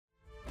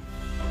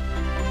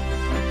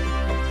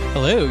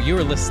Hello, you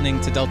are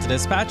listening to Delta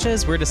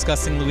Dispatches. We're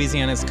discussing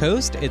Louisiana's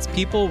coast, its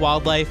people,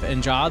 wildlife,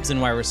 and jobs,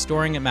 and why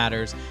restoring it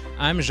matters.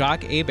 I'm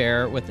Jacques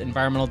Hebert with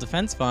Environmental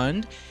Defense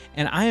Fund,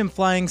 and I am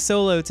flying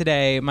solo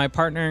today. My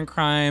partner in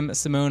crime,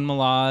 Simone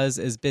Maloz,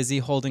 is busy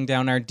holding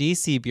down our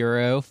DC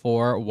bureau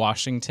for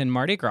Washington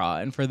Mardi Gras.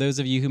 And for those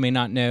of you who may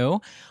not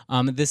know,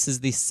 this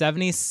is the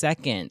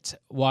 72nd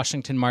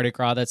Washington Mardi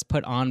Gras that's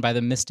put on by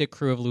the Mystic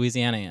Crew of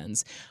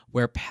Louisianians,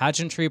 where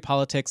pageantry,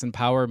 politics, and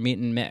power meet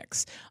and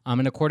mix.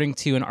 And according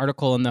to an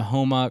article in the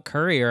Houma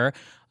Courier,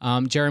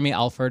 Jeremy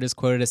Alford is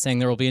quoted as saying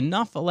there will be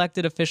enough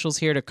elected officials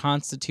here to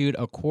constitute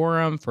a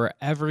quorum for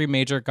every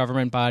major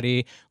government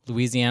body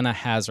Louisiana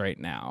has right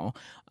now.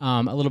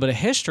 A little bit of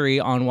history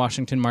on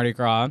Washington Mardi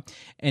Gras.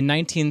 In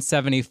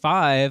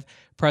 1975,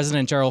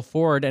 President Gerald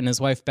Ford and his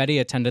wife Betty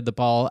attended the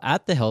ball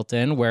at the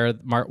Hilton where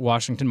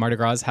Washington Mardi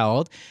Gras is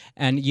held.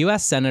 And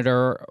U.S.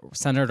 Senator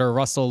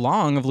Russell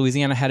Long of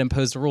Louisiana had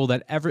imposed a rule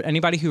that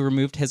anybody who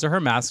removed his or her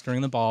mask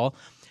during the ball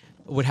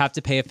would have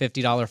to pay a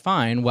 $50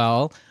 fine.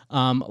 Well,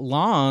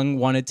 Long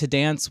wanted to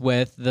dance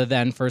with the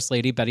then First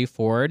Lady Betty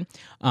Ford,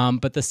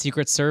 but the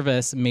Secret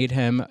Service made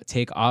him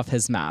take off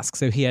his mask.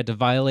 So he had to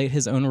violate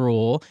his own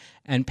rule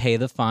and pay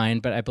the fine,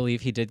 but I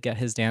believe he did get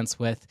his dance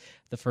with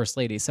the First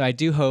Lady. So I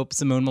do hope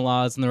Simone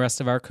Maloz and the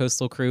rest of our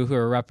coastal crew who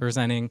are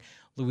representing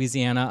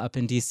Louisiana up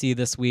in D.C.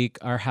 this week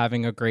are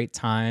having a great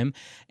time.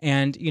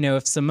 And, you know,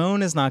 if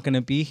Simone is not going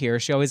to be here,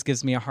 she always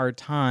gives me a hard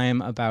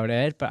time about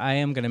it, but I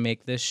am going to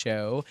make this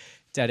show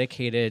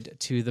dedicated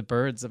to the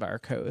birds of our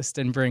coast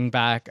and bring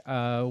back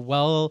a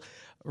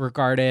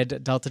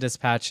well-regarded Delta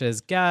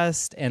Dispatches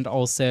guest and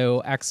also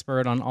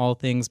expert on all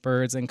things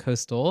birds and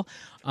coastal,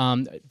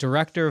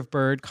 Director of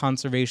Bird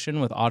Conservation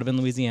with Audubon,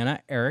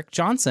 Louisiana, Eric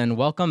Johnson.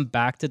 Welcome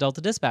back to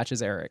Delta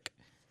Dispatches, Eric.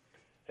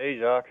 Hey,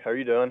 Jacques. How are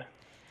you doing?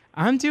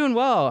 I'm doing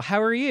well.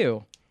 How are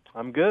you?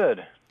 I'm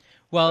good.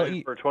 Well,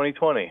 for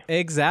 2020.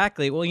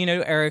 Exactly. Well, you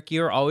know, Eric,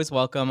 you're always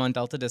welcome on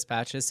Delta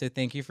Dispatches, so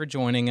thank you for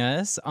joining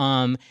us.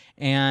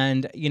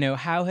 And, you know,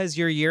 how has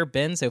your year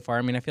been so far?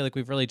 I mean, I feel like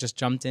we've really just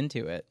jumped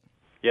into it.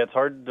 Yeah, it's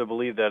hard to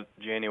believe that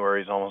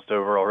January is almost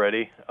over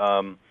already.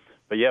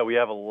 But, yeah, we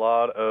have a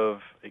lot of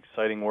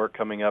exciting work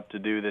coming up to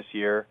do this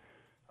year.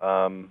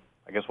 I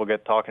guess we'll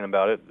get talking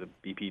about it. The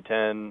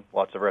BP-10,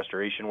 lots of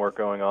restoration work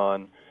going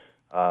on,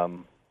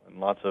 and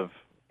lots of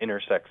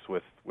intersects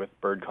with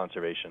bird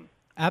conservation.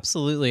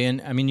 Absolutely.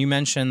 And I mean, you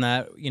mentioned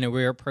that, you know,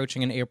 we're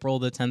approaching in April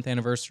the 10th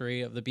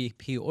anniversary of the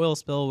BP oil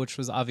spill, which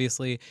was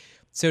obviously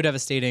so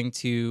devastating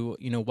to,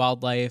 you know,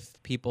 wildlife,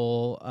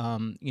 people,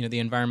 you know, the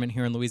environment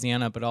here in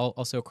Louisiana, but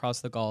also across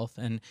the Gulf.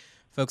 And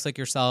folks like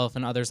yourself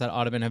and others at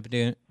Audubon have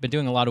been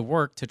doing a lot of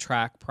work to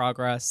track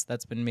progress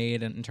that's been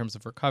made in terms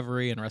of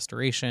recovery and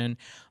restoration.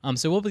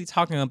 So we'll be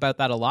talking about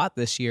that a lot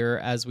this year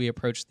as we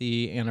approach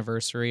the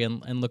anniversary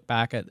and look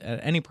back at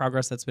any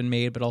progress that's been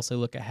made, but also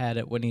look ahead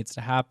at what needs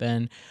to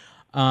happen.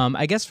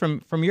 I guess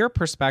from your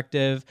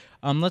perspective,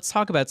 let's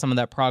talk about some of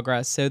that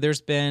progress. So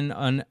there's been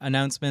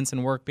announcements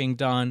and work being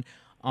done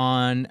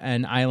on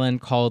an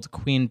island called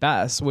Queen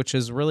Bess, which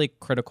is really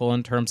critical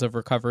in terms of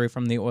recovery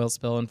from the oil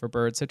spill and for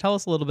birds. So tell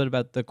us a little bit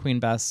about the Queen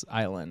Bess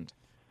Island.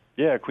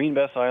 Yeah, Queen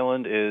Bess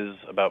Island is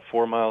about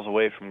 4 miles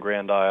away from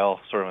Grand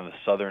Isle, sort of on the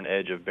southern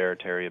edge of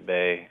Barataria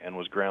Bay, and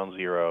was ground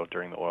zero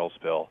during the oil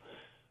spill.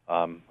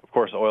 Of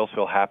course, the oil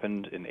spill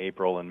happened in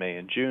April and May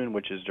and June,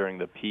 which is during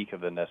the peak of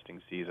the nesting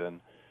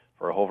season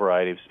for a whole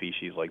variety of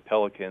species like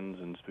pelicans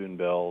and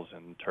spoonbills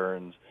and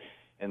terns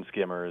and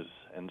skimmers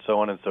and so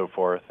on and so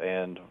forth.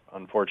 And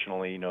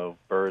unfortunately, you know,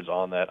 birds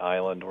on that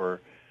island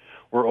were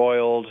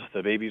oiled.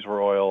 The babies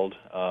were oiled.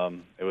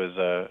 It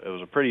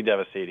was a pretty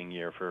devastating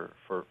year for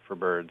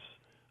birds,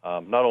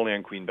 not only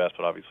on Queen Bess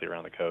but obviously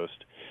around the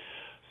coast.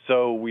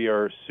 So we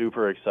are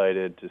super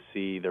excited to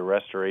see the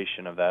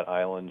restoration of that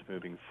island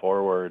moving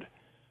forward.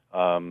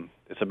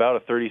 It's about a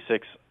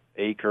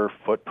 36-acre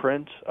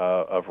footprint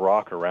of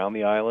rock around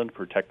the island,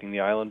 protecting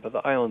the island, but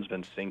the island's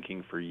been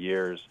sinking for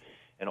years,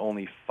 and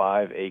only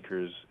 5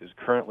 acres is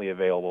currently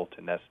available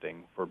to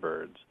nesting for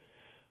birds.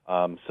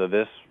 So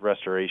this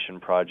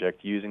restoration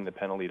project, using the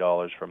penalty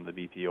dollars from the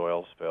BP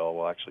oil spill,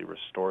 will actually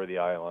restore the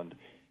island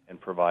and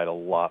provide a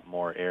lot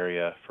more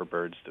area for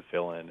birds to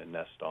fill in and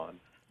nest on.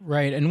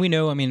 Right. And we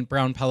know, I mean,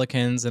 brown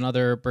pelicans and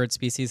other bird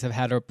species have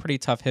had a pretty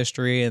tough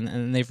history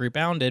and they've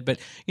rebounded. But,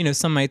 you know,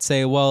 some might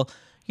say, well,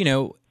 you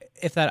know,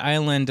 if that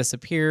island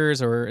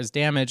disappears or is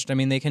damaged, I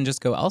mean, they can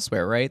just go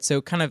elsewhere, right?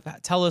 So kind of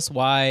tell us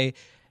why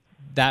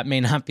that may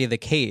not be the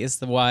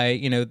case, why,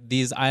 you know,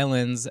 these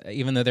islands,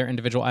 even though they're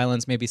individual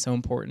islands, may be so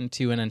important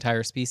to an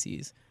entire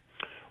species.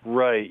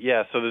 Right,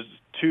 yeah. So there's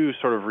two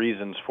sort of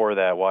reasons for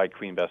that, why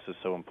Queen Bess is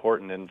so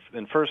important.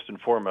 And first and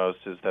foremost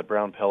is that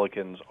brown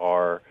pelicans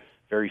are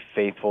very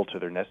faithful to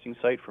their nesting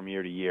site from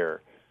year to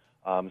year.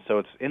 So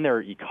it's in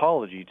their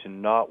ecology to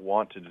not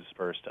want to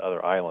disperse to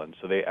other islands.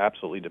 So they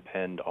absolutely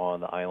depend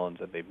on the islands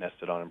that they've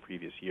nested on in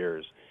previous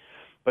years.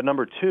 But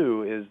number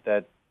two is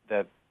that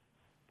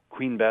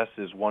Queen Bess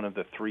is one of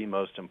the 3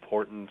 most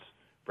important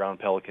brown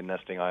pelican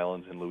nesting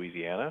islands in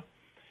Louisiana.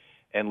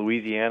 and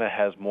Louisiana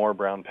has more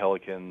brown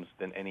pelicans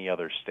than any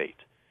other state.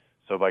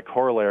 So by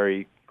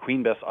corollary,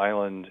 Queen Bess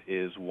Island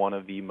is one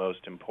of the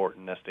most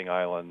important nesting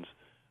islands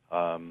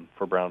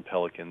for brown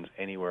pelicans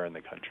anywhere in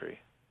the country.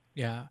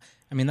 Yeah,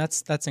 I mean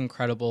that's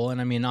incredible,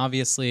 and I mean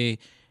obviously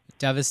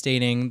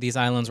devastating. These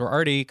islands were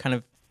already kind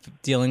of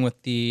dealing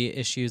with the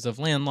issues of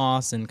land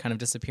loss and kind of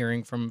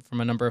disappearing from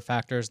a number of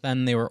factors.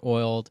 Then they were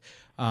oiled,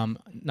 not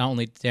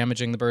only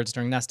damaging the birds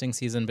during nesting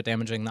season, but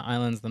damaging the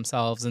islands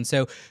themselves. And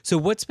so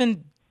what's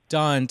been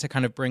done to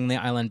kind of bring the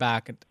island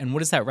back, and what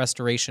does that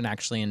restoration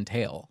actually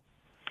entail?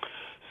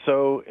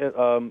 So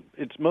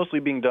it's mostly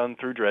being done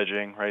through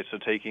dredging, right? So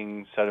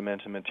taking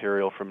sediment and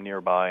material from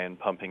nearby and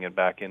pumping it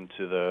back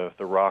into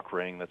the rock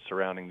ring that's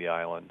surrounding the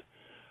island.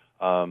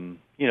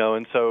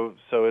 And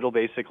so it'll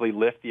basically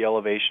lift the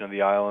elevation of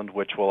the island,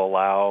 which will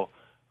allow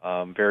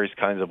various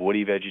kinds of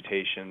woody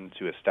vegetation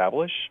to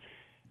establish,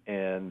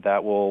 and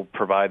that will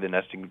provide the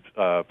nesting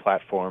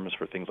platforms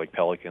for things like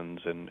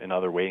pelicans and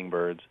other wading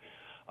birds.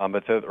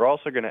 But they're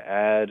also going to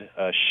add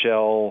a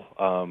shell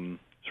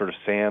sort of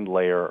sand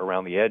layer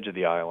around the edge of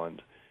the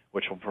island,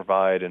 which will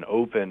provide an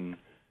open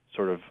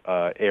sort of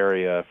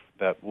area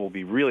that will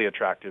be really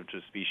attractive to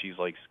species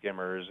like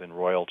skimmers and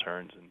royal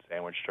terns and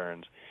sandwich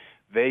terns.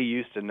 They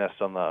used to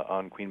nest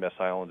on Queen Bess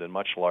Island in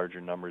much larger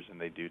numbers than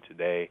they do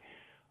today.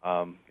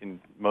 In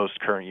most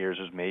current years,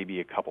 there's maybe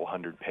a couple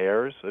hundred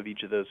pairs of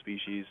each of those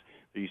species.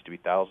 There used to be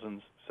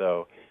thousands.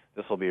 So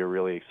this will be a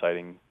really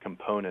exciting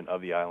component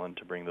of the island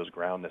to bring those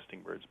ground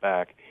nesting birds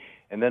back.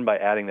 And then by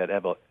adding that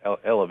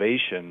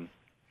elevation,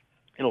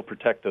 it'll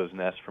protect those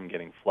nests from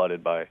getting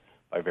flooded by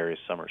various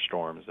summer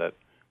storms that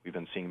we've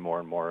been seeing more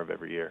and more of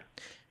every year.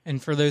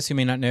 And for those who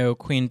may not know,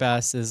 Queen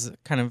Bess is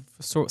kind of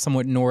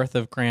somewhat north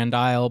of Grand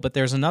Isle, but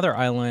there's another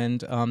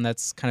island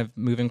that's kind of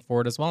moving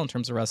forward as well in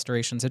terms of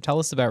restoration. So tell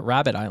us about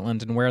Rabbit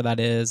Island and where that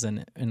is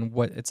and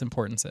what its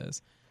importance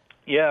is.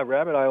 Yeah,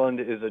 Rabbit Island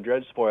is a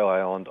dredge spoil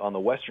island on the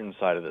western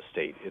side of the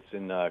state. It's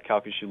in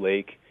Calcasieu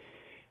Lake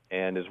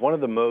and is one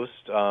of the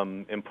most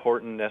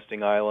important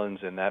nesting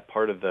islands in that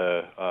part of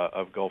the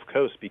of Gulf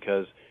Coast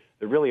because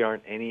there really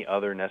aren't any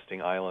other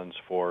nesting islands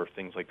for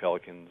things like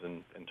pelicans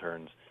and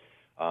terns.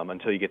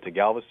 Until you get to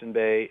Galveston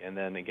Bay, and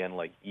then again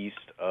like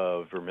east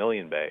of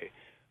Vermilion Bay.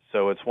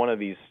 So it's one of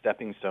these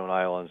stepping stone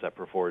islands that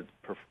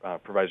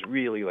provides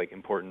really like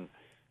important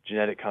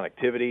genetic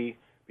connectivity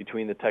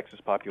between the Texas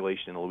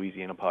population and the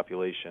Louisiana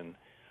population.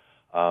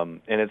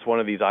 And it's one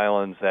of these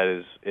islands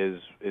that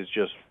is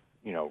just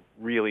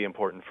really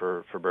important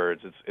for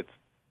birds. It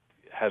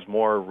has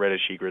more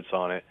reddish egrets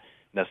on it,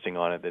 nesting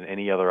on it, than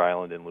any other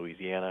island in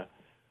Louisiana.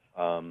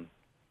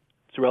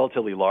 It's a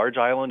relatively large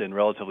island and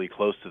relatively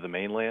close to the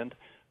mainland,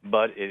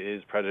 but it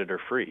is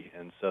predator-free,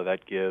 and so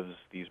that gives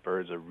these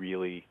birds a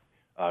really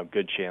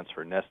good chance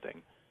for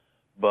nesting.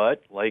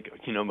 But like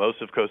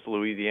most of coastal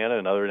Louisiana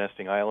and other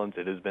nesting islands,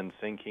 it has been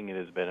sinking, it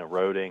has been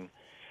eroding,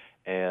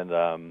 and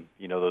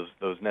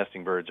those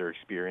nesting birds are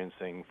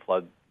experiencing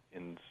flood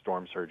and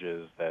storm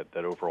surges that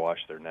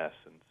overwash their nests.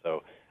 And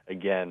so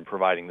again,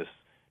 providing this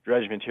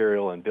dredge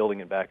material and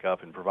building it back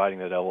up and providing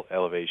that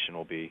elevation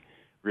will be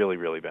really,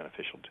 really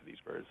beneficial to these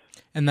birds.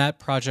 And that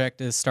project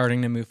is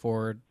starting to move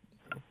forward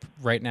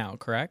right now,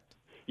 correct?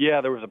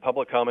 Yeah, there was a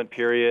public comment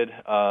period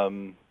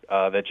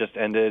that just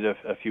ended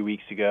a few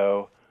weeks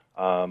ago.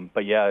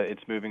 But yeah,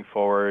 it's moving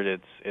forward.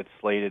 It's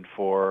slated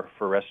for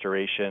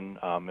restoration.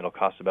 It'll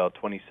cost about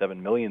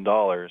 $27 million,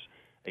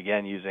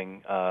 again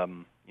using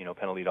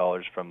penalty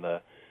dollars from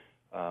the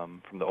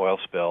oil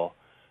spill.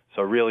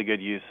 So really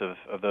good use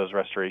of those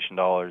restoration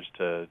dollars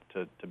to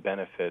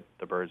benefit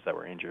the birds that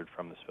were injured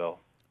from the spill.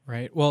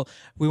 Right. Well,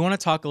 we want to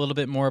talk a little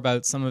bit more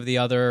about some of the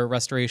other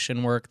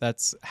restoration work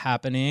that's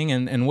happening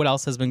and what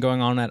else has been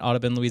going on at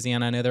Audubon,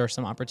 Louisiana. I know there are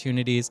some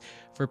opportunities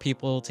for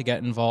people to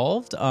get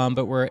involved,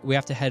 but we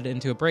have to head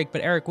into a break.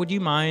 But Eric, would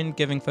you mind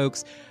giving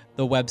folks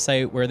the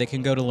website where they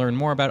can go to learn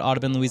more about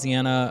Audubon,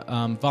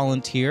 Louisiana,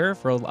 volunteer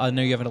I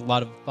know you have a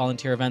lot of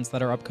volunteer events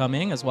that are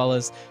upcoming, as well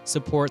as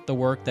support the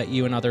work that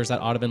you and others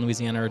at Audubon,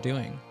 Louisiana are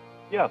doing?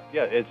 Yeah,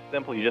 it's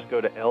simple. You just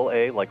go to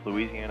LA, like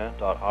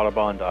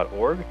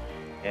Louisiana.audubon.org,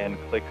 and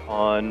click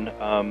on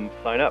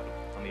sign up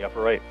on the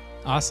upper right.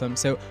 Awesome.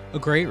 So a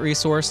great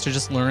resource to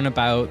just learn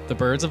about the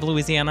birds of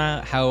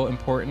Louisiana, how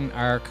important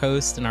our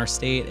coast and our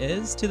state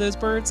is to those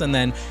birds, and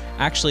then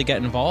actually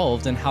get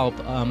involved and help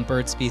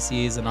bird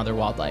species and other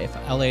wildlife.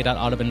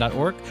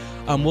 la.audubon.org.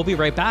 We'll be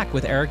right back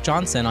with Eric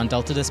Johnson on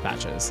Delta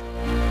Dispatches.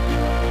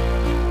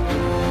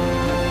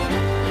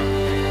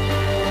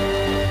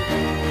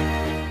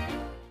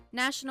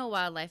 National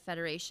Wildlife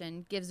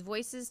Federation gives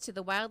voices to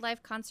the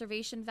wildlife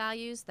conservation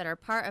values that are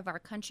part of our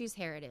country's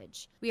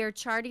heritage. We are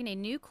charting a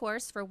new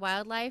course for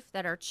wildlife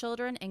that our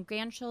children and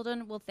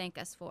grandchildren will thank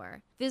us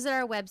for. Visit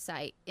our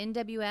website,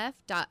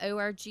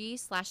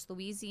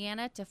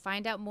 nwf.org/Louisiana, to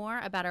find out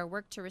more about our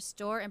work to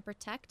restore and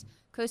protect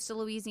Coastal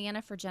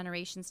Louisiana for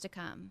generations to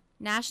come.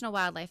 National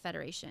Wildlife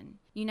Federation,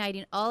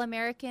 uniting all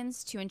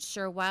Americans to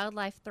ensure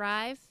wildlife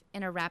thrive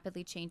in a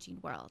rapidly changing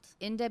world.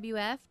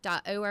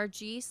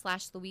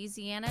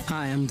 nwf.org/Louisiana.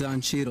 Hi, I'm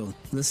Don Cheadle.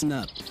 Listen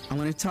up. I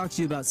want to talk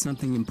to you about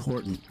something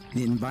important,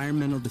 the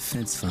Environmental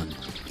Defense Fund.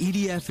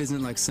 EDF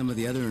isn't like some of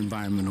the other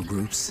environmental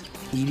groups.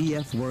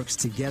 EDF works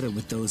together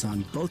with those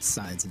on both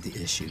sides of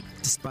the issue.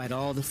 Despite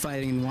all the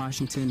fighting in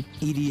Washington,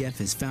 EDF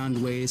has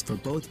found ways for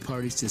both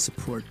parties to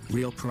support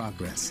real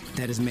progress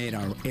that has made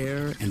our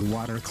air and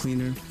water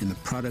cleaner and the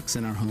products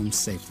in our homes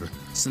safer.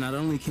 So not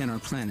only can our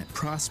planet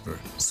prosper,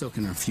 so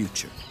can our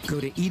future. Go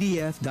to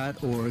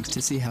edf.org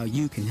to see how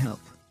you can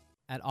help.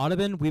 At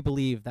Audubon, we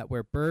believe that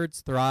where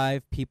birds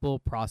thrive, people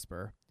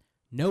prosper.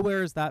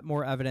 Nowhere is that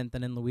more evident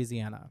than in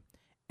Louisiana.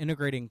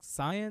 Integrating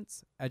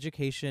science,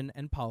 education,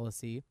 and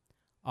policy,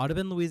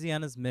 Audubon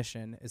Louisiana's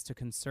mission is to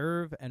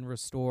conserve and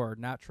restore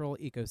natural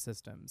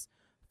ecosystems,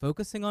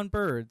 focusing on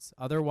birds,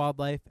 other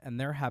wildlife, and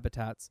their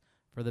habitats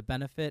for the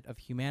benefit of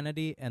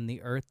humanity and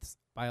the Earth's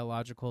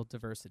biological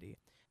diversity.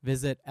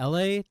 Visit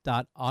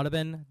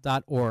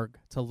la.audubon.org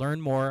to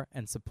learn more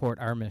and support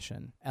our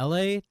mission.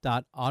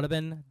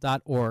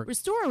 la.audubon.org.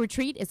 Restore a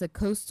Retreat is a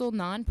coastal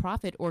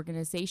nonprofit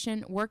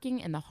organization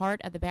working in the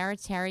heart of the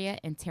Barataria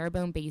and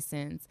Terrebonne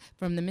basins,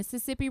 from the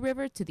Mississippi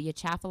River to the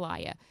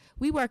Atchafalaya.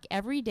 We work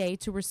every day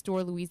to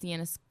restore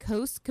Louisiana's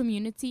coast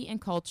community and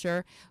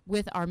culture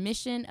with our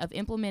mission of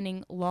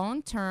implementing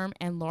long-term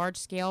and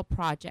large-scale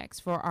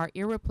projects for our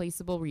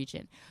irreplaceable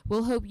region.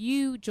 We'll hope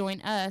you join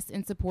us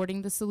in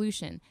supporting the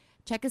solution.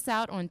 Check us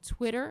out on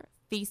Twitter,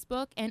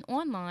 Facebook, and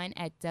online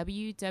at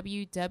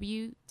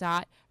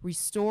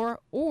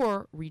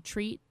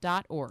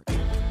www.restoreorretreat.org.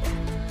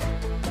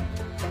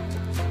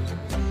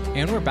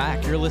 And we're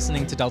back. You're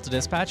listening to Delta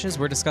Dispatches.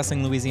 We're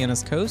discussing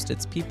Louisiana's coast,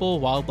 its people,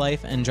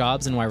 wildlife, and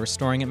jobs, and why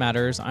restoring it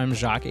matters. I'm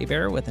Jacques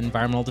Hebert with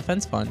Environmental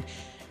Defense Fund.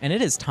 And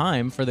it is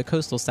time for the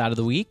Coastal Stat of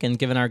the Week. And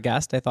given our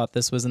guest, I thought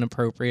this was an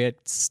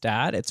appropriate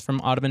stat. It's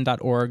from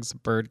Audubon.org's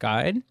Bird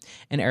Guide.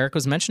 And Eric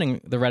was mentioning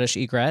the reddish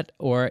egret,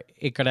 or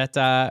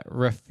Egretta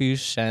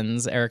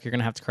rufescens. Eric, you're going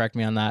to have to correct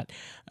me on that.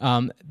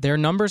 Their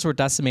numbers were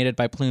decimated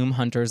by plume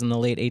hunters in the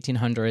late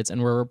 1800s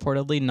and were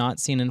reportedly not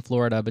seen in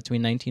Florida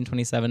between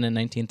 1927 and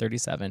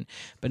 1937.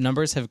 But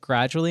numbers have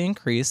gradually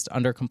increased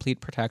under complete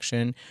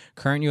protection.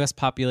 Current U.S.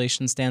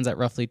 population stands at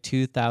roughly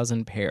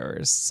 2,000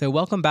 pairs. So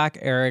welcome back,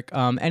 Eric.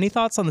 Any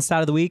thoughts on the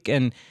stat of the week?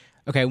 And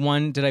okay,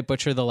 one, did I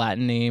butcher the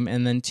Latin name?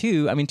 And then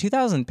two,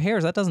 2,000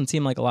 pairs, that doesn't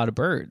seem like a lot of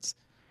birds.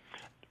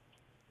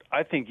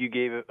 I think you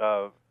gave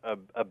a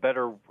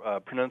better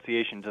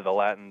pronunciation to the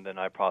Latin than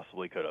I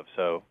possibly could have.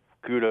 So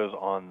kudos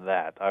on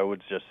that. I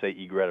would just say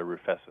Egretta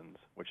rufescens,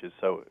 which is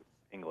so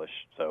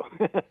English. So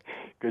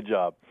good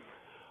job.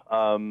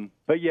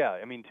 But yeah,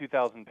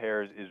 2,000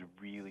 pairs is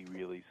really,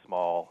 really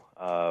small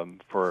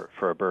for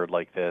a bird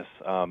like this.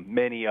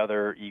 Many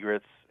other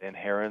egrets and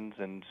herons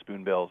and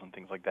spoonbills and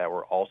things like that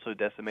were also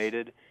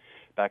decimated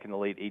back in the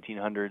late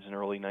 1800s and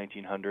early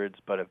 1900s,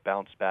 but have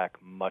bounced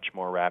back much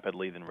more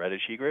rapidly than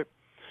reddish egret.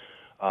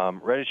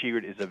 Reddish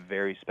egret is a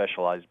very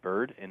specialized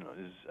bird and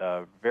is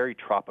very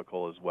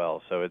tropical as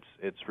well. So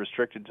it's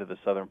restricted to the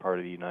southern part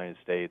of the United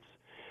States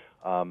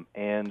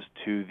and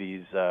to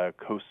these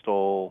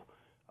coastal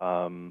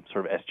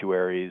sort of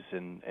estuaries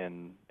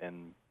and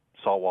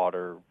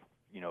saltwater,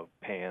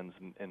 pans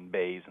and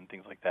bays and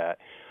things like that.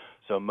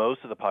 So most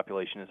of the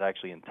population is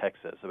actually in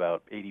Texas.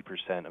 About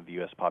 80% of the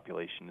U.S.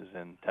 population is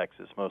in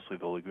Texas, mostly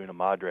the Laguna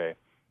Madre.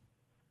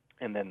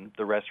 And then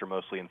the rest are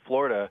mostly in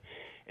Florida.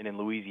 And in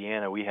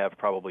Louisiana, we have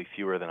probably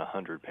fewer than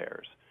 100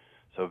 pairs.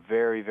 So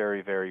very,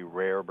 very, very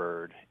rare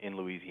bird in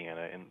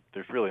Louisiana. And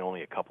there's really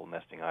only a couple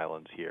nesting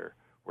islands here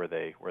where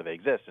they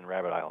exist, and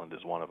Rabbit Island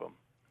is one of them.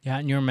 Yeah,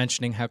 and you were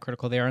mentioning how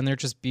critical they are, and they're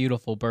just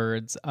beautiful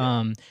birds.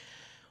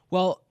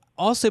 Well,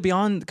 also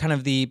beyond kind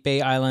of the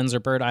Bay Islands or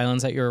bird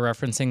islands that you were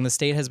referencing, the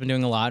state has been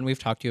doing a lot, and we've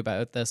talked to you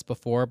about this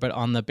before, but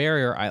on the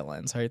barrier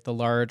islands, right, the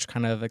large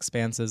kind of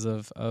expanses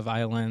of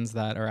islands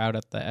that are out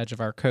at the edge of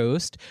our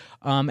coast.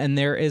 And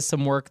there is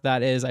some work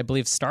that is, I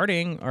believe,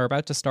 starting or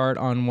about to start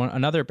on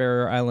another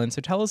barrier island.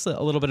 So tell us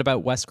a little bit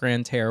about West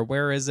Grand Terre.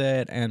 Where is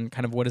it, and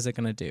kind of what is it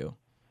going to do?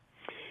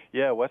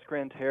 Yeah, West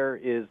Grand Terre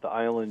is the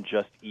island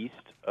just east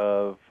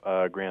of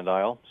Grand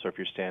Isle. So if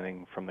you're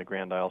standing from the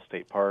Grand Isle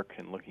State Park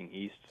and looking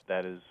east,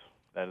 that is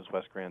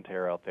West Grand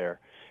Terre out there.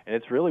 And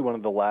it's really one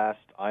of the last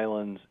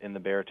islands in the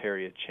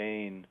Barataria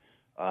chain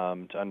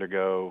to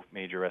undergo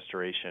major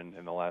restoration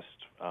in the last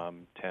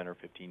 10 or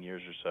 15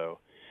 years or so.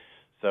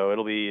 So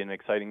it'll be an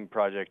exciting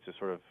project to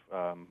sort of,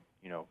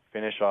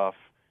 finish off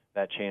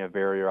that chain of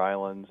barrier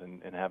islands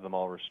and have them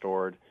all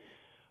restored.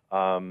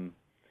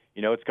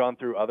 It's gone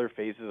through other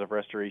phases of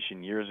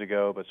restoration years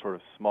ago, but sort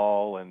of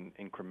small and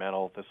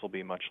incremental. This will be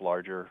a much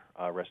larger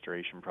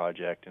restoration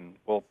project and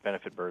will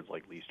benefit birds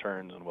like least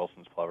terns and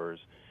Wilson's plovers,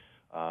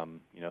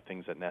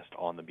 things that nest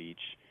on the beach.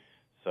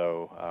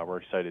 So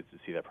we're excited to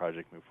see that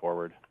project move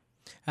forward.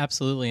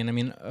 Absolutely. And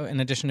in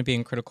addition to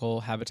being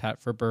critical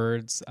habitat for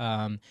birds,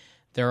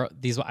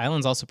 these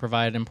islands also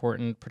provide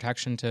important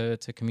protection to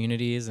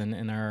communities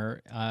and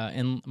are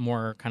in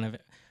more kind of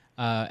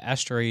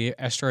estuary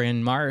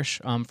and marsh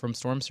from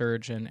storm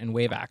surge and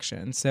wave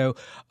action. So,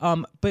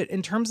 but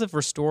in terms of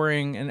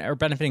restoring or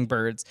benefiting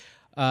birds,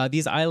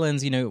 these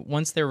islands,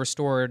 once they're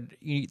restored,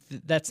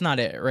 that's not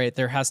it, right?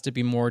 There has to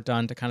be more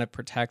done to kind of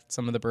protect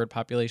some of the bird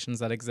populations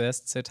that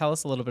exist. So tell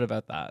us a little bit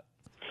about that.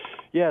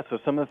 Yeah, so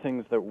some of the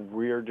things that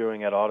we're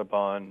doing at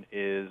Audubon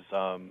is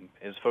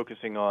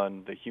focusing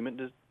on the human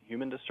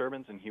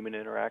disturbance and human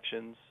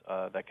interactions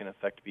that can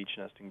affect beach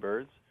nesting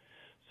birds.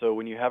 So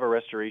when you have a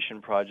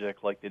restoration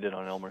project like they did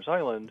on Elmer's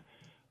Island,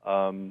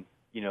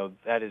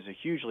 that is a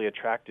hugely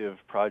attractive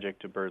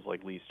project to birds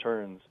like Lee's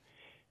terns.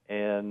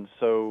 And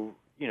so,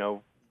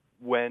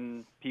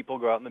 when people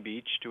go out on the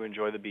beach to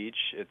enjoy the beach,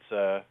 it's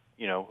a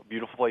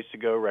beautiful place to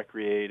go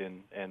recreate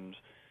and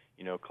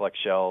collect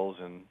shells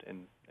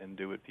and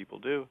do what people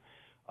do.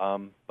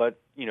 But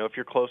if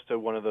you're close to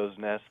one of those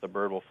nests, the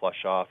bird will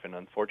flush off, and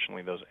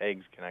unfortunately those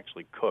eggs can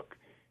actually cook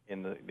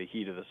in the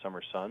heat of the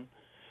summer sun.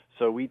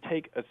 So we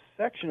take a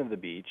section of the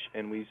beach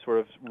and we sort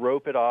of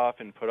rope it off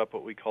and put up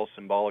what we call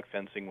symbolic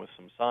fencing with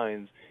some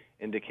signs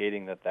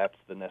indicating that that's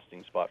the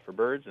nesting spot for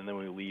birds, and then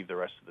we leave the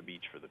rest of the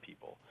beach for the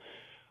people.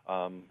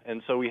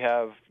 And so we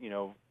have,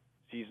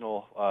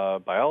 seasonal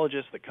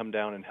biologists that come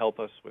down and help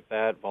us with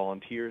that.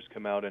 Volunteers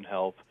come out and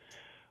help.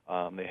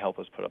 They help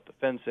us put up the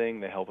fencing.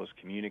 They help us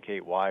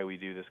communicate why we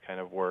do this kind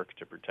of work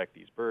to protect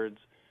these birds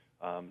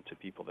to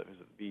people that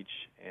visit the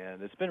beach.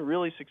 And it's been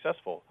really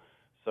successful.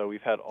 So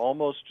we've had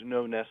almost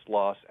no nest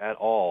loss at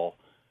all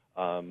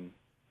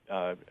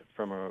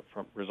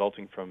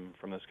resulting from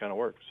this kind of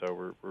work. So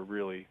we're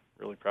really,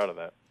 really proud of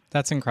that.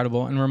 That's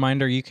incredible. And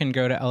reminder, you can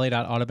go to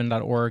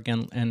la.audubon.org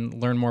and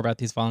learn more about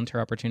these volunteer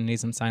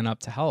opportunities and sign up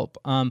to help.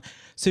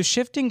 So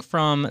shifting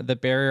from the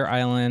barrier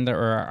island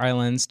or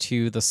islands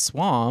to the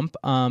swamp,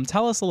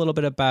 tell us a little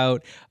bit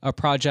about a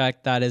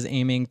project that is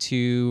aiming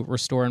to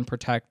restore and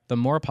protect the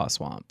Maurepas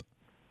Swamp.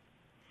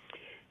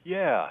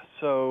 Yeah,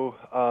 so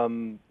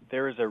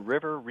there is a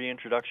river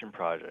reintroduction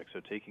project, so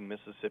taking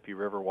Mississippi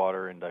River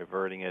water and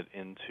diverting it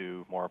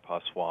into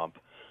Maurepas Swamp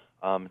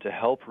to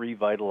help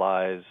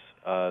revitalize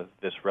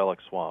this relic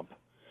swamp.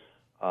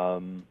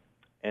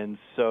 And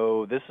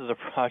so this is a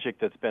project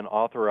that's been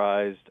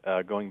authorized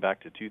going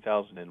back to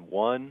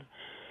 2001.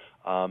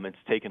 It's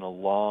taken a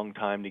long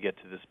time to get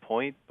to this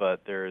point,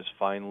 but there is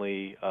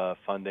finally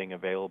funding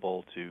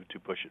available to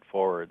push it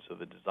forward. So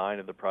the design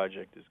of the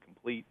project is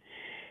complete,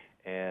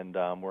 and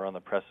we're on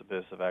the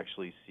precipice of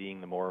actually seeing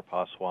the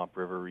Maurepas Swamp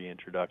River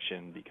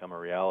reintroduction become a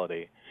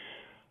reality.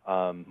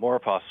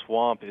 Maurepas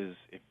Swamp is,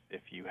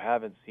 if you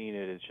haven't seen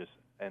it, it's just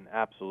an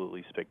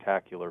absolutely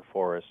spectacular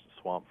forest,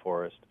 swamp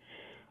forest,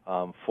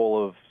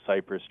 full of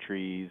cypress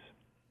trees.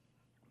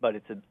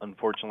 But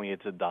unfortunately,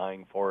 it's a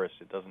dying forest.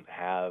 It doesn't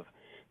have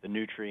the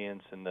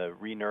nutrients and the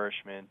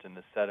renourishment and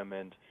the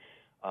sediment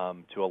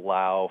to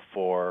allow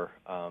for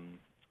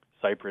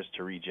cypress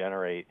to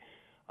regenerate.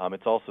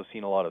 It's also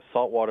seen a lot of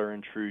saltwater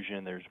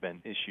intrusion. There's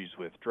been issues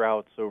with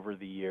droughts over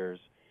the years.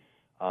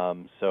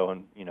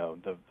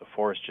 The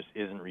forest just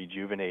isn't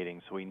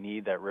rejuvenating. So we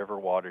need that river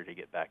water to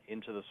get back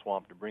into the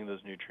swamp, to bring those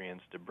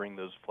nutrients, to bring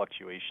those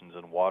fluctuations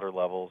in water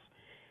levels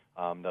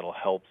that'll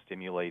help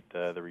stimulate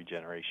the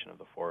regeneration of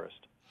the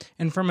forest.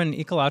 And from an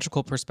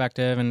ecological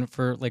perspective, and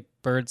for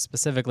birds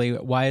specifically,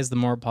 why is the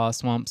Maurepas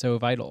Swamp so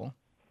vital?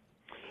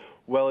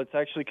 Well, it's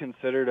actually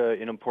considered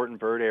an important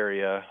bird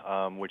area,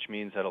 which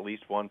means that at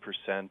least 1%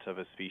 of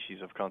a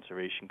species of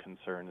conservation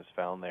concern is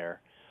found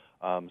there.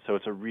 So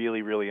it's a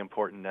really, really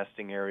important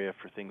nesting area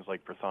for things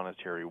like Prothono's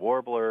hairy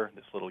warbler,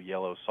 this little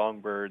yellow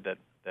songbird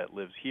that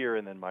lives here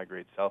and then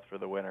migrates south for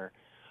the winter.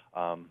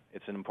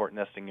 It's an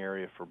important nesting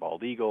area for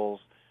bald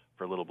eagles,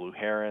 for little blue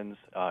herons.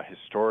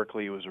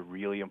 Historically, it was a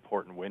really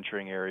important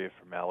wintering area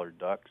for mallard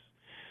ducks.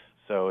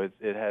 So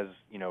it has,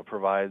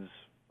 provides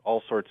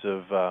all sorts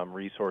of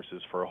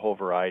resources for a whole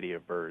variety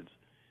of birds.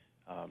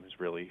 Is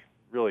really,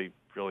 really,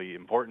 really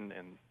important,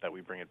 and that we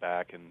bring it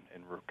back and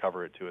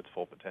recover it to its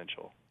full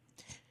potential.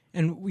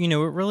 And,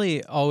 what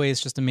really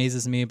always just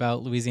amazes me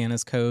about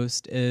Louisiana's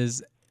coast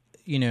is,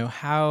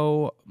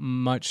 how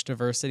much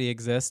diversity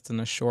exists in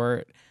a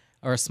short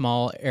or a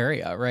small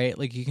area, right?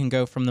 You can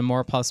go from the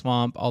Maurepas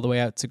Swamp all the way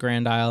out to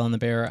Grand Isle and the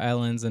Barrier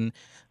Islands in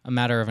a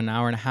matter of an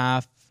hour and a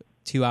half,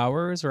 2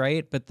 hours,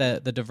 right? But the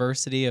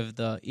diversity of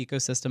the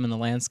ecosystem and the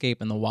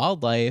landscape and the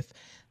wildlife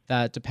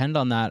that depend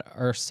on that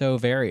are so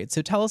varied.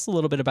 So tell us a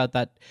little bit about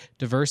that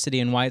diversity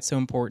and why it's so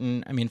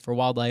important, for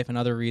wildlife and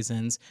other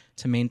reasons,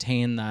 to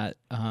maintain that,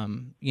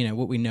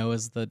 what we know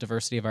is the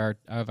diversity of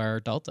our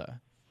delta.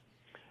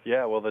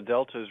 Yeah, well, the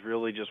delta is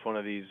really just one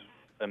of these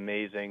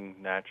amazing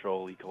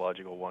natural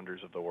ecological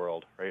wonders of the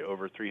world, right?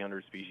 Over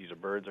 300 species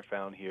of birds are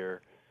found here.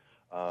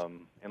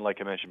 And like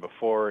I mentioned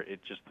before,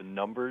 the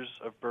numbers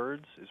of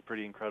birds is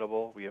pretty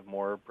incredible. We have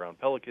more brown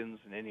pelicans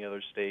than any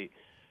other state.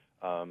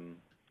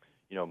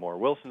 More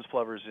Wilson's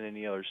plovers in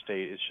any other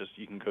state. It's just,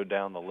 you can go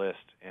down the list,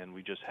 and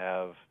we just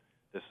have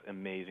this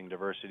amazing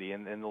diversity,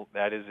 and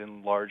that is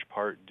in large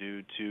part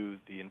due to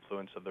the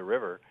influence of the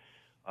river,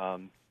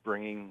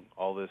 bringing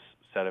all this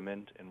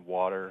sediment and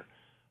water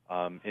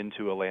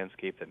into a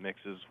landscape that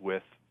mixes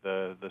with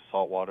the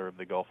salt water of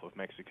the Gulf of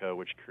Mexico,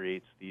 which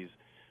creates these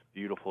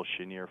beautiful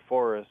chenier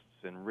forests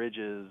and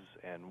ridges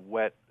and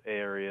wet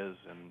areas.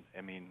 And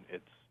I mean,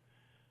 it's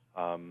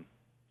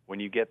when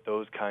you get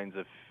those kinds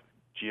of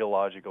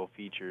geological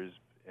features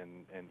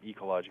and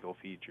ecological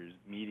features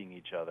meeting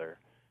each other,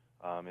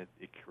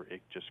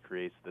 it just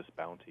creates this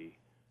bounty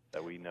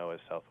that we know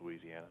as South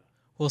Louisiana.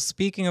 Well,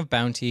 speaking of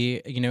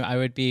bounty, I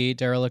would be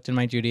derelict in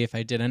my duty if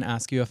I didn't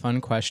ask you a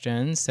fun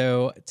question.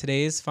 So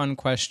today's fun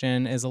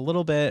question is a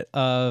little bit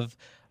of,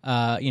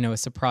 a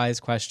surprise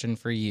question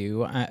for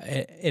you.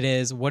 It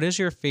is, what is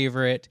your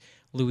favorite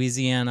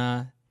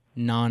Louisiana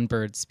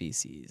non-bird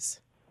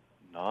species?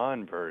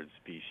 Non-bird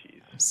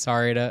species. I'm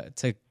sorry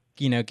to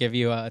give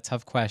you a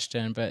tough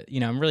question, but,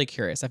 I'm really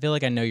curious. I feel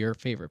like I know your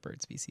favorite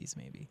bird species,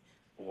 maybe.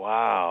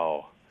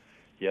 Wow.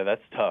 Yeah,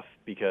 that's tough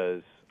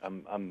because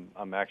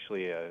I'm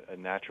actually a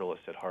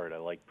naturalist at heart. I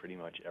like pretty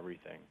much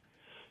everything.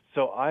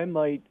 So I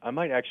might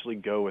actually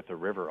go with the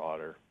river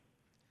otter.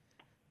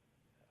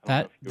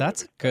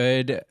 That's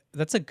good.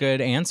 That's a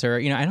good answer.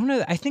 I don't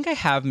know. I think I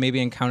have maybe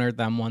encountered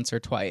them once or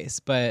twice,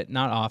 but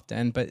not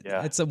often. But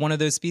yeah. It's one of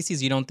those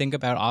species you don't think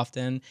about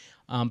often.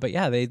 But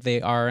yeah,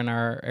 they are in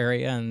our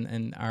area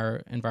and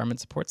our environment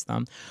supports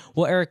them.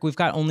 Well, Eric, we've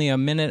got only a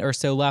minute or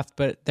so left,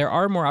 but there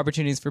are more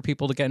opportunities for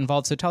people to get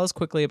involved. So tell us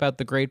quickly about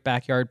the Great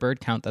Backyard Bird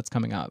Count that's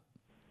coming up.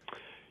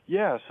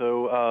 Yeah,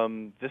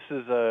 so this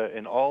is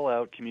an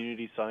all-out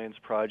community science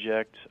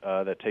project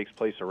that takes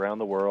place around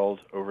the world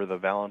over the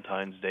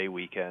Valentine's Day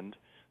weekend.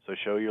 So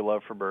show your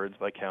love for birds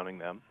by counting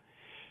them.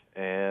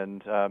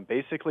 And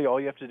basically all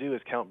you have to do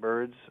is count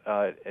birds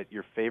at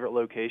your favorite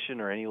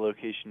location or any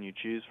location you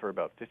choose for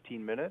about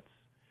 15 minutes.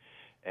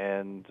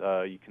 And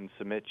you can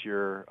submit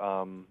your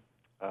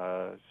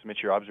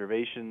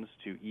observations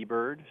to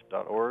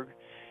ebird.org,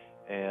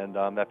 and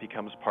that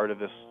becomes part of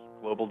this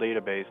global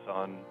database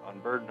on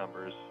bird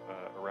numbers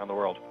around the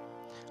world.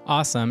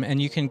 Awesome.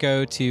 And you can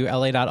go to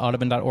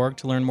la.audubon.org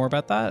to learn more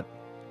about that?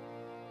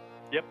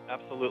 Yep,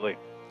 absolutely.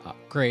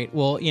 Great.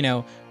 Well,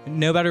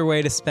 no better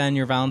way to spend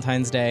your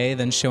Valentine's Day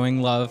than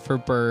showing love for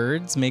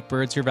birds. Make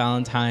birds your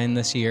Valentine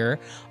this year.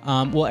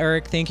 Well,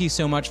 Eric, thank you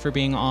so much for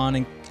being on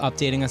and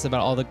updating us about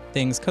all the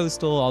things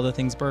coastal, all the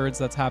things birds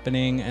that's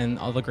happening, and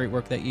all the great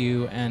work that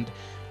you and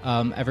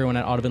everyone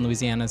at Audubon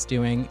Louisiana is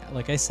doing.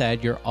 Like I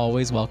said, you're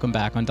always welcome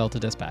back on Delta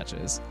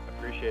Dispatches.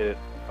 Appreciate it.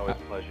 Always a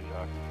pleasure,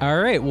 Jock.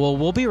 All right. Well,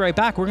 we'll be right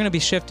back. We're going to be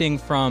shifting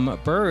from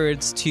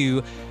birds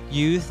to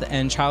youth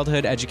and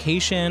childhood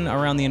education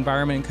around the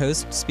environment and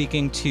coast,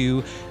 speaking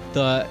to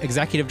the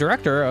executive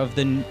director of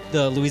the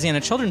Louisiana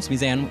Children's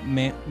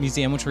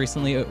Museum, which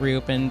recently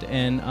reopened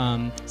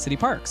in City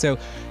Park. So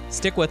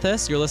stick with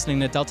us. You're listening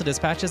to Delta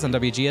Dispatches on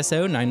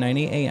WGSO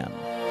 990 AM.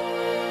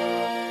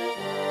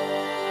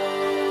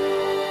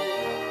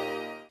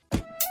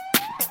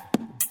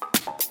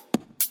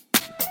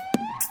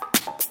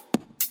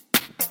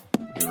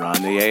 You're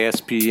on the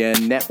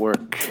ASPN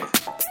network.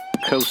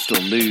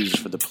 Coastal news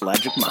for the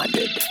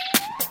pelagic-minded.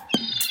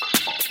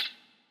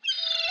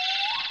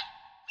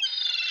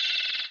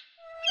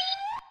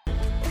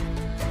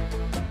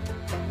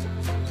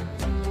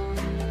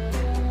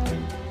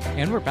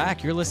 And we're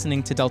back. You're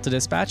listening to Delta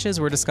Dispatches.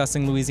 We're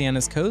discussing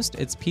Louisiana's coast,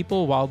 its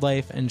people,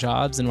 wildlife, and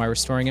jobs, and why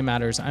restoring it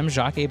matters. I'm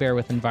Jacques Hebert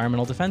with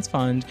Environmental Defense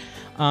Fund,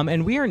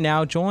 and we are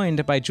now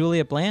joined by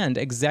Julia Bland,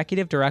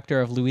 Executive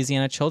Director of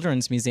Louisiana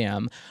Children's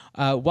Museum.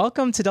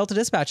 Welcome to Delta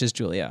Dispatches,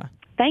 Julia.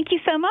 Thank you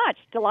so much.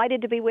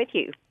 Delighted to be with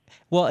you.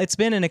 Well, it's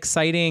been an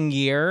exciting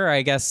year,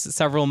 I guess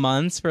several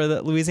months for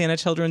the Louisiana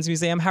Children's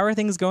Museum. How are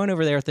things going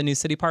over there at the new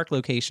City Park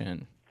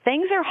location?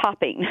 Things are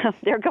hopping.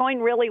 They're going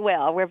really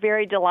well. We're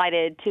very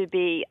delighted to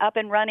be up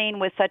and running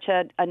with such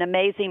an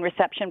amazing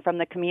reception from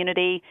the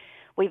community.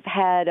 We've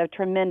had a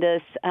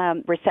tremendous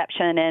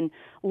reception and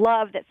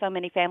love that so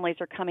many families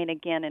are coming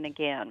again and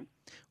again.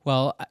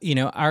 Well,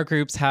 our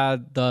groups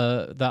had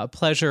the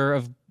pleasure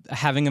of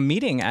having a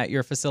meeting at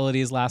your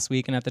facilities last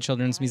week and at the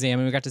Children's Museum,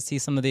 and we got to see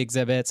some of the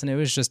exhibits, and it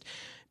was just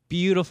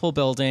beautiful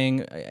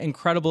building,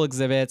 incredible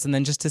exhibits, and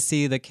then just to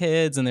see the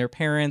kids and their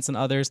parents and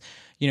others,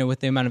 with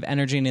the amount of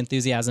energy and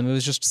enthusiasm, it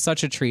was just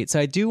such a treat. So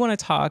I do want to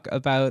talk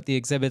about the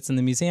exhibits in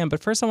the museum, but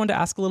first I wanted to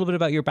ask a little bit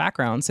about your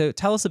background. So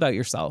tell us about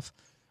yourself.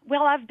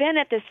 Well, I've been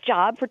at this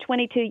job for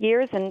 22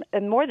 years, and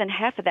more than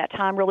half of that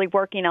time really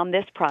working on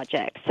this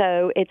project.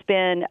 So it's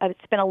been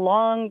a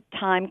long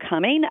time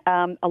coming,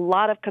 a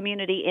lot of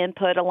community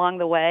input along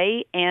the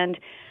way, and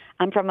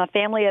I'm from a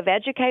family of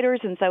educators,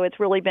 and so it's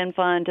really been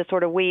fun to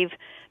sort of weave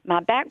my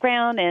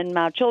background and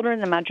my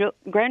children and my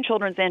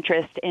grandchildren's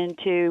interest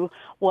into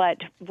what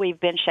we've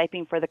been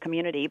shaping for the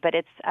community. But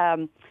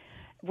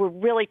we're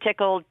really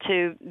tickled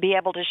to be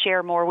able to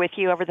share more with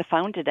you over the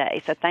phone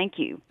today. So thank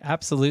you.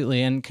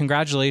 Absolutely. And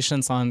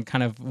congratulations on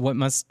kind of what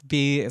must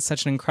be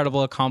such an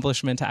incredible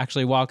accomplishment to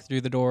actually walk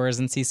through the doors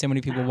and see so many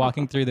people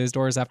walking through those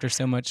doors after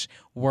so much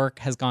work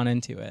has gone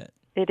into it.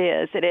 It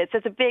is. It is.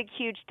 It's a big,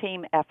 huge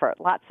team effort.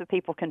 Lots of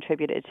people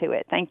contributed to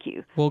it. Thank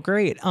you. Well,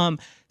 great.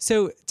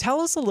 So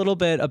tell us a little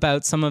bit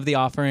about some of the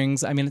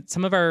offerings. I mean,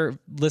 some of our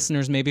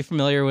listeners may be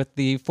familiar with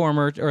the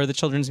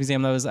Children's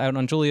Museum that was out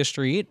on Julia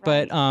Street,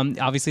 Right. but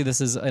obviously this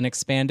is an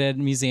expanded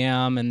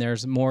museum and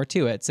there's more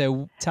to it.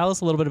 So tell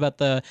us a little bit about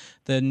the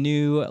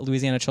new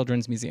Louisiana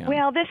Children's Museum.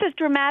 Well, this is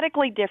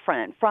dramatically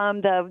different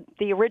from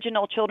the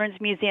original Children's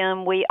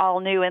Museum we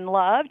all knew and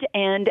loved,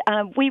 and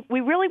we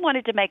really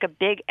wanted to make a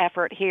big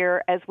effort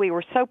here, as we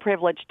were so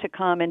privileged to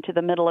come into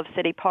the middle of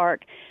City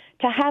Park,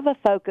 to have a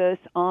focus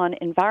on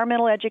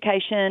environmental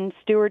education,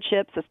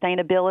 stewardship,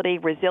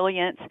 sustainability,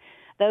 resilience.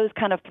 Those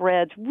kind of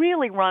threads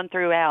really run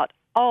throughout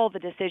all the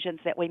decisions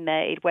that we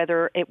made,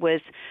 whether it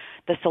was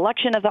the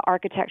selection of the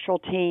architectural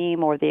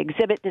team or the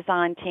exhibit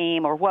design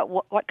team, or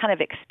what kind of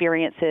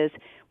experiences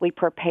we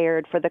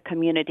prepared for the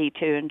community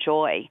to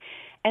enjoy.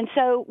 And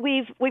so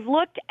we've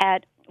looked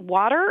at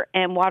water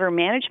and water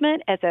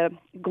management as a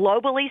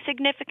globally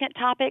significant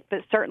topic, but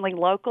certainly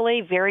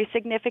locally very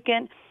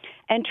significant,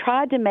 and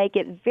tried to make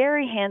it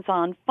very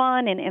hands-on,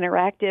 fun, and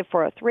interactive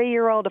for a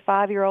 3-year-old, a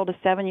 5-year-old, a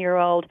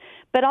 7-year-old,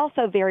 but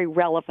also very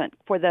relevant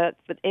for the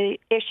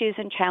issues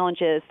and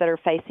challenges that are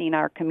facing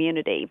our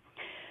community.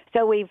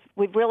 So we've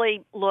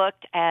really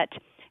looked at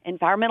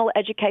environmental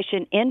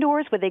education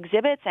indoors with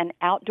exhibits and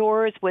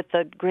outdoors with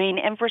the green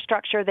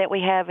infrastructure that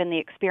we have and the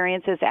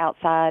experiences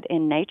outside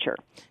in nature.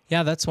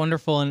 Yeah, that's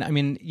wonderful. And I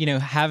mean,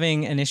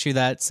 having an issue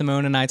that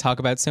Simone and I talk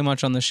about so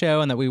much on the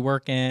show and that we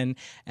work in,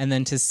 and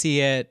then to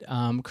see it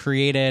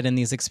created and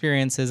these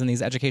experiences and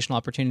these educational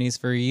opportunities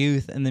for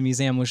youth in the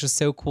museum was just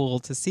so cool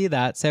to see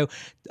that. So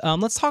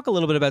let's talk a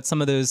little bit about some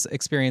of those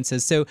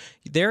experiences. So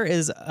there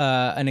is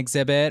an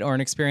exhibit or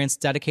an experience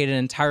dedicated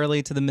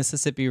entirely to the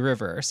Mississippi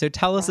River. So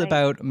tell us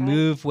about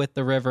Move with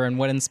the River and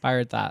what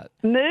inspired that.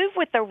 Move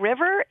with the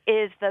River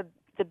is the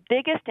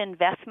biggest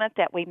investment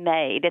that we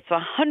made. It's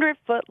a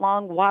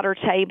 100-foot-long water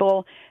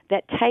table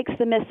that takes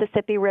the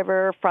Mississippi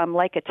River from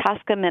Lake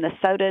Itasca,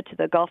 Minnesota, to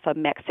the Gulf of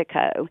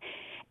Mexico.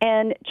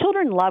 And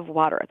children love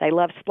water. They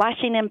love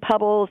splashing in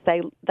puddles.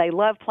 They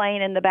love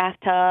playing in the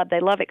bathtub. They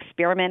love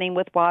experimenting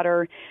with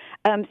water.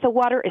 So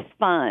water is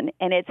fun,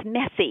 and it's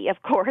messy,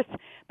 of course,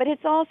 but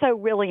it's also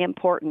really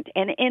important.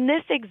 And in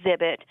this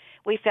exhibit,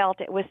 we felt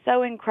it was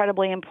so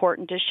incredibly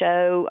important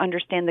to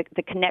understand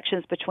the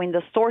connections between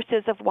the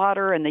sources of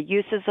water and the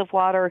uses of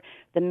water,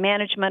 the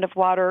management of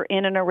water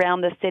in and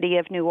around the city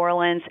of New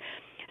Orleans.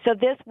 So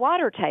this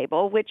water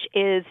table, which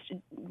is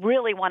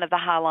really one of the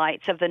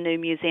highlights of the new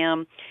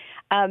museum,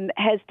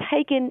 has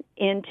taken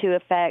into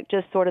effect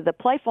just sort of the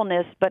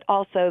playfulness, but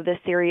also the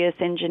serious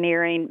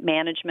engineering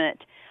management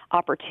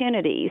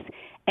opportunities.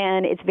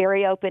 And it's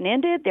very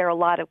open-ended. There are a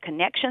lot of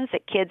connections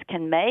that kids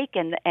can make,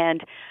 and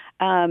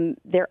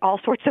there are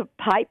all sorts of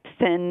pipes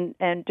and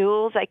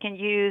duals they can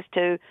use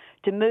to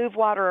move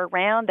water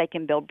around. They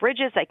can build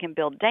bridges, they can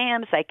build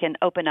dams, they can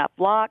open up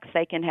locks,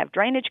 they can have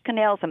drainage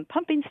canals and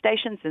pumping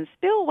stations and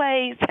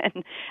spillways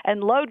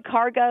and load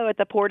cargo at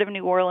the Port of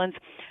New Orleans,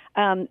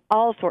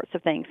 all sorts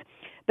of things.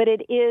 But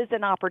it is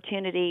an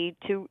opportunity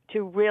to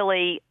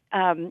really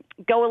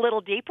go a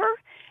little deeper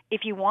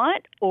if you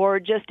want,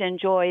 or just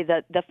enjoy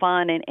the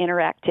fun and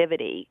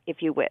interactivity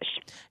if you wish.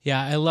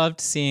 Yeah, I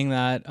loved seeing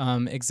that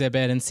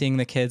exhibit and seeing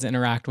the kids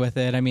interact with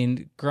it. I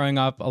mean, growing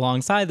up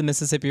alongside the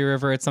Mississippi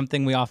River, it's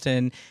something we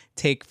often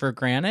take for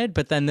granted,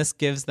 but then this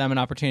gives them an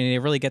opportunity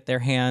to really get their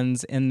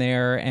hands in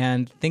there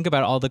and think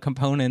about all the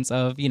components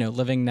of,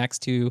 living next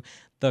to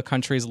the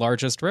country's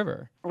largest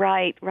river.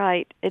 Right.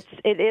 It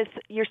is.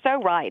 You're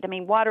so right. I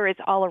mean, water is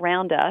all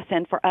around us,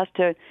 and for us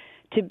to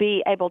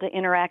be able to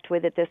interact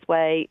with it this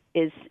way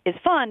is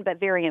fun, but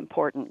very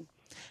important.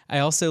 I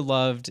also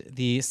loved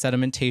the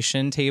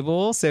sedimentation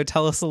table. So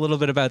tell us a little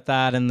bit about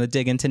that and the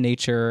Dig into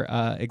Nature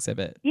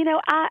exhibit.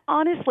 I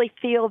honestly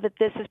feel that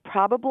this is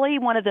probably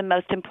one of the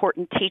most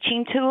important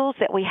teaching tools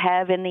that we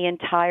have in the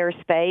entire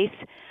space.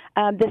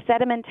 The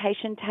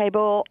sedimentation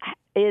table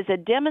is a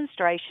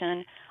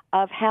demonstration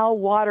of how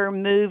water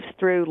moves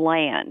through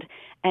land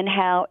and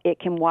how it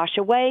can wash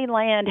away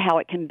land, how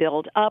it can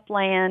build up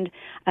land.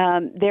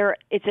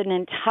 It's an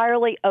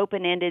entirely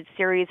open-ended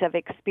series of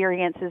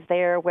experiences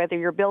there, whether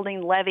you're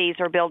building levees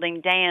or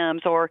building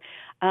dams or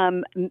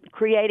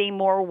creating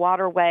more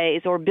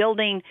waterways or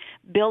building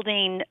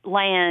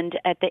land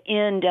at the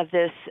end of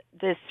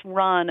this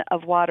run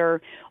of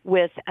water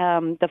with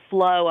the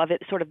flow of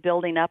it sort of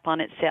building up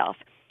on itself.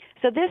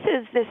 So this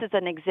is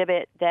an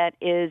exhibit that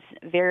is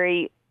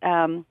very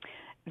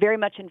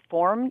much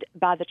informed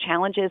by the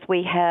challenges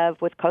we have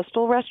with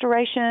coastal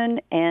restoration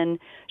and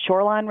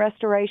shoreline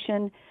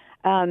restoration.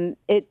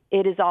 It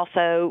is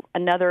also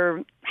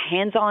another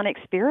hands-on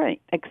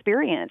experience.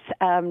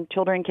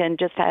 Children can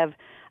just have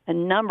a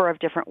number of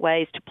different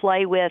ways to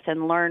play with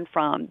and learn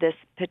from this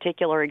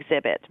particular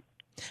exhibit.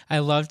 I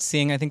loved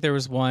seeing, I think there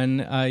was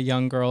one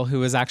young girl who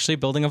was actually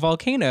building a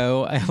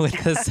volcano with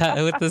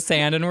the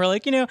sand. And we're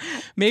like,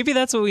 maybe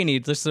that's what we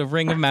need. Just a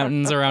ring of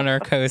mountains around our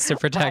coast to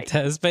protect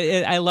us. But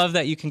I love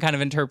that you can kind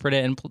of interpret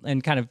it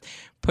and kind of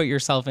put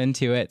yourself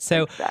into it.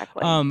 So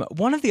exactly.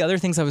 One of the other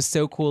things that was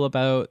so cool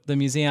about the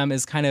museum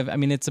is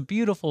it's a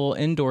beautiful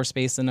indoor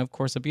space and of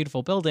course a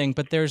beautiful building,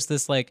 but there's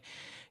this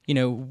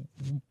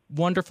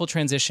wonderful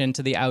transition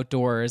to the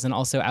outdoors and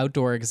also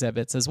outdoor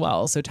exhibits as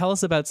well. So tell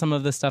us about some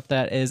of the stuff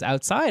that is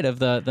outside of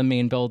the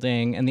main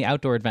building and the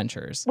outdoor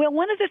adventures. Well,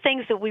 one of the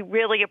things that we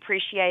really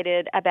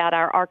appreciated about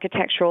our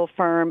architectural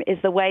firm is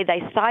the way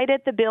they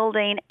sited the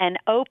building and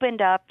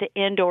opened up the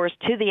indoors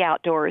to the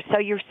outdoors. So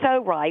you're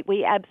so right.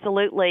 We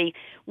absolutely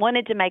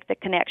wanted to make the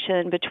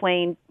connection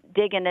between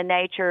dig into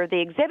nature,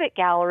 the exhibit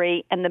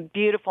gallery, and the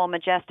beautiful,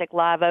 majestic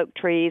live oak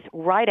trees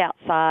right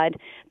outside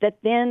that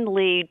then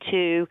lead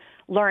to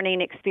learning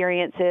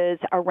experiences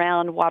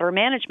around water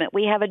management.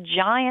 We have a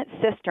giant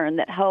cistern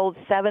that holds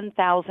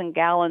 7,000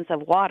 gallons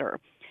of water,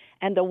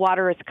 and the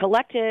water is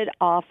collected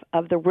off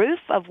of the roof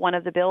of one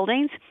of the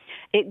buildings.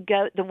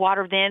 The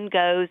water then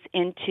goes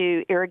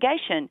into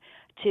irrigation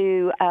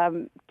to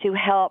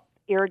help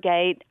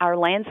irrigate our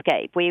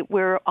landscape.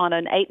 We're on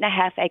an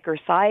 8.5-acre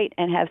site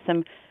and have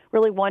some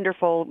really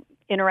wonderful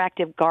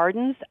interactive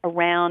gardens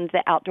around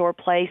the outdoor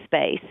play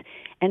space.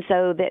 And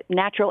so that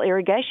natural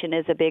irrigation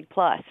is a big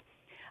plus.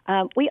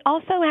 We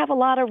also have a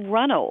lot of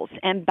runnels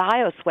and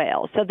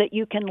bioswales so that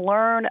you can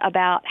learn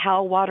about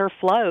how water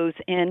flows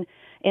in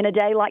a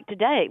day like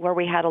today where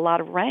we had a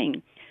lot of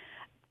rain.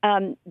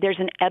 There's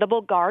an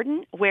edible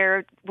garden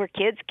where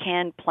kids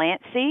can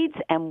plant seeds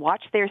and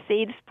watch their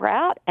seeds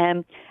sprout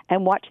and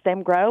watch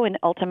them grow and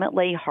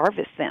ultimately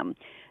harvest them.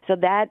 So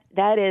that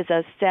is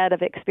a set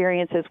of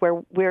experiences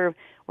where we're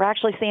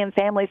actually seeing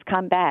families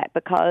come back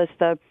because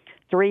the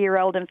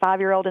 3-year-old and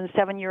 5-year-old and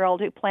 7-year-old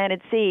who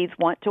planted seeds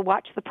want to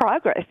watch the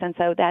progress, and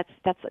so that's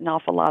an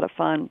awful lot of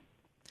fun.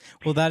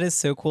 Well, that is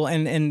so cool.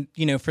 And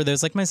for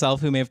those like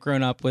myself who may have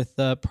grown up with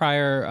the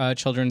prior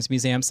Children's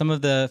Museum, some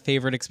of the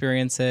favorite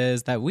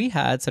experiences that we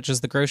had, such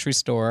as the grocery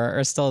store,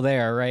 are still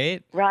there,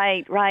 right?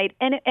 Right.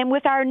 And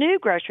with our new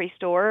grocery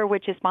store,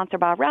 which is sponsored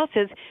by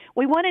Rouse's,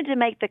 we wanted to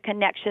make the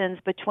connections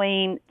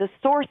between the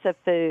source of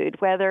food,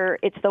 whether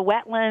it's the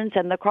wetlands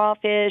and the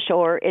crawfish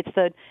or it's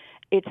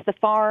the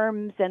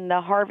farms and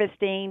the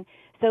harvesting.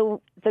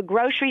 So the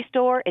grocery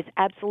store is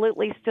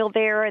absolutely still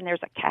there, and there's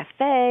a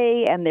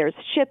cafe, and there's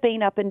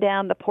shipping up and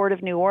down the Port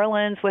of New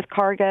Orleans with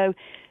cargo.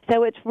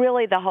 So it's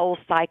really the whole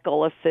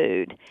cycle of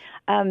food.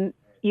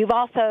 You've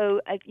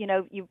also,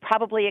 you've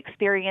probably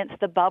experienced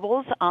the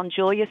bubbles on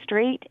Julia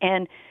Street,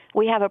 and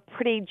we have a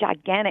pretty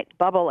gigantic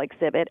bubble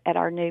exhibit at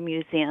our new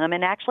museum.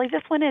 And actually,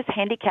 this one is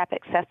handicap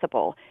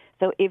accessible.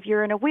 So if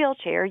you're in a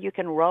wheelchair, you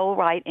can roll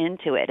right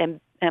into it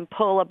and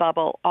pull a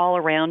bubble all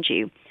around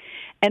you.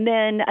 And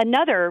then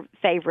another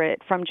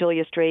favorite from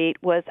Julia Street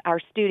was our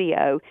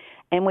studio,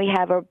 and we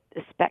have a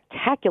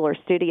spectacular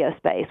studio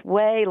space,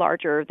 way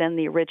larger than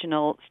the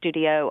original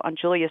studio on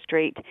Julia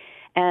Street,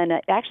 and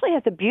it actually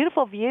has a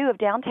beautiful view of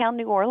downtown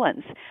New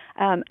Orleans.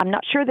 I'm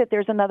not sure that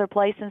there's another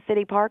place in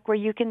City Park where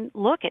you can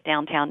look at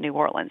downtown New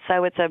Orleans,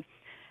 so it's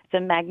a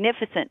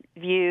magnificent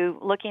view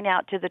looking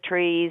out to the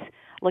trees,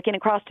 looking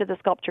across to the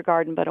sculpture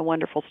garden, but a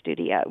wonderful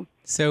studio.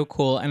 So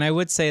cool. And I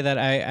would say that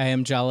I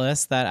am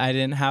jealous that I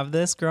didn't have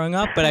this growing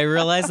up, but I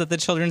realize that the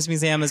Children's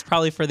Museum is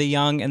probably for the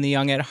young and the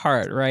young at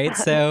heart, right?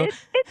 So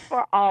it's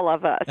for all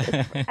of us.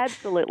 It's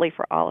absolutely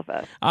for all of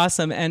us.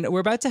 Awesome. And we're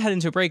about to head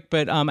into a break,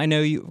 but I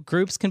know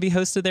groups can be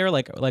hosted there.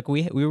 Like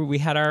we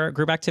had our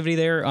group activity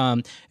there.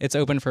 It's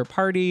open for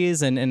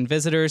parties and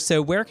visitors.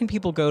 So where can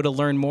people go to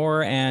learn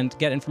more and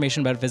get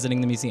information about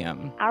visiting the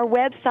museum? Our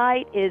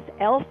website is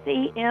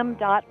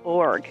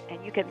lcm.org.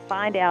 And you can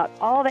find out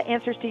all the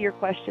answers to your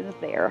questions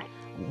there.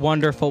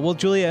 Wonderful. Well,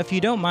 Julia, if you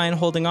don't mind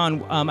holding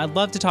on, I'd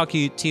love to talk to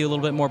you a little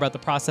bit more about the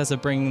process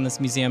of bringing this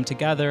museum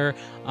together,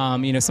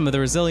 some of the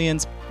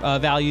resilience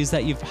values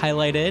that you've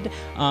highlighted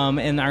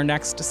in our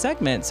next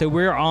segment. So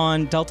we're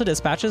on Delta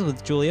Dispatches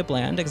with Julia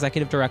Bland,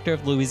 Executive Director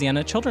of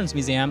Louisiana Children's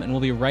Museum, and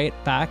we'll be right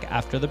back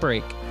after the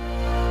break.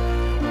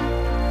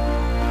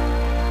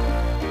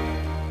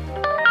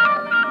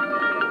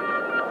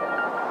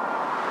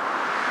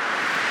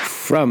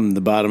 From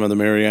the bottom of the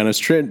Marianas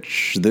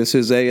Trench, this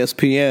is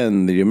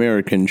ASPN, the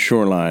American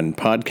Shoreline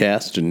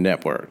Podcast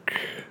Network.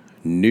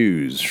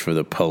 News for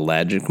the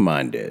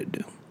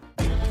pelagic-minded.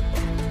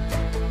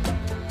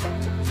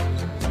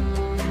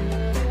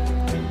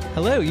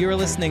 Hello, you are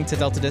listening to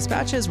Delta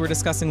Dispatches. We're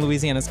discussing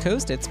Louisiana's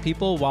coast, its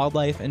people,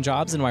 wildlife, and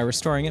jobs, and why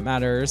restoring it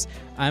matters.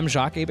 I'm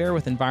Jacques Hebert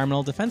with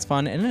Environmental Defense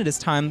Fund, and it is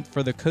time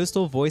for the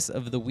Coastal Voice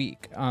of the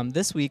Week.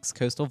 This week's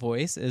Coastal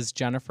Voice is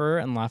Jennifer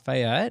in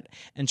Lafayette,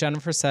 and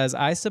Jennifer says,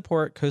 I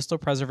support coastal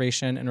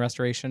preservation and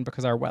restoration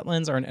because our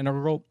wetlands are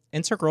an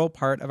integral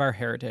part of our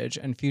heritage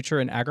and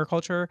future in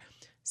agriculture,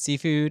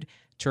 seafood,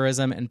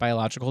 tourism, and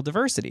biological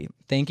diversity.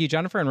 Thank you,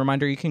 Jennifer. And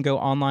reminder, you can go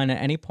online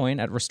at any point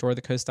at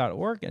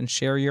restorethecoast.org and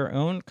share your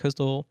own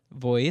coastal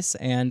voice,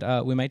 and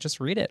we might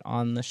just read it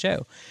on the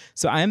show.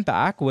 So I'm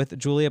back with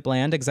Julia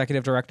Bland,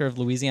 Executive Director of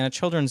Louisiana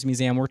Children's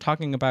Museum. We're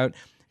talking about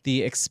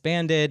the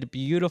expanded,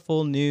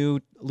 beautiful new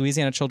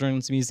Louisiana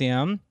Children's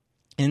Museum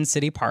in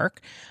City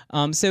Park.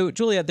 So,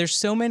 Julia, there's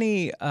so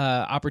many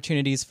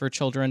opportunities for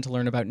children to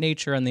learn about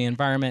nature and the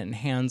environment and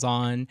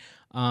hands-on,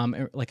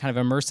 like kind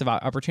of immersive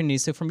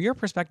opportunities. So, from your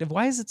perspective,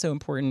 why is it so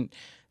important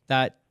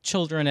that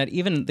children at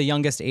even the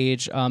youngest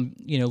age,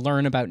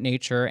 learn about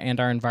nature and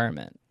our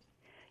environment?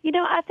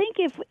 I think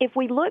if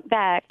we look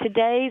back,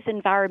 today's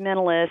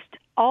environmentalists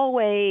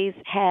always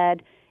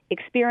had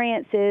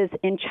experiences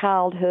in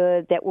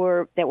childhood that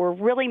were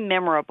really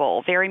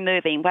memorable, very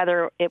moving,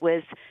 whether it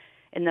was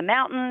in the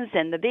mountains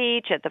and the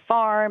beach, at the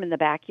farm, in the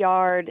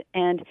backyard.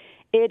 And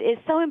it is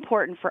so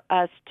important for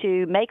us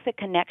to make the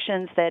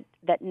connections that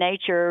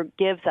nature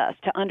gives us,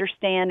 to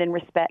understand and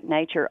respect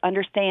nature,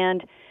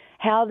 understand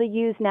how to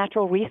use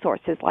natural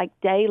resources like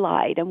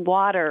daylight and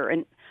water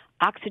and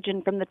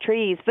oxygen from the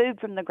trees, food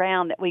from the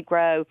ground that we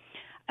grow.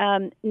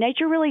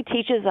 Nature really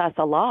teaches us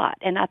a lot.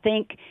 And I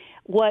think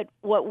what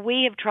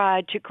we have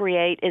tried to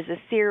create is a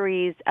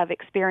series of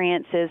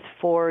experiences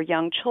for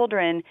young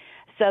children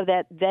so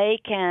that they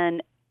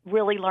can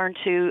really learn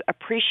to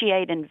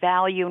appreciate and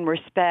value and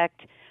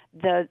respect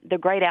the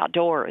great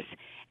outdoors.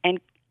 And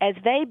as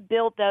they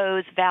build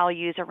those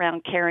values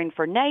around caring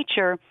for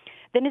nature,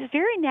 then it's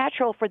very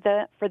natural for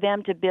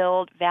them to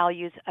build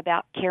values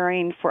about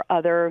caring for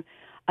other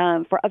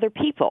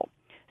people.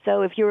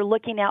 So if you're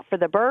looking out for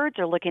the birds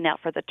or looking out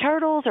for the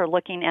turtles or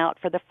looking out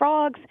for the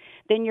frogs,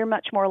 then you're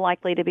much more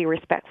likely to be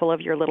respectful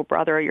of your little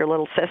brother or your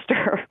little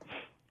sister.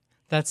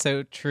 That's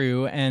so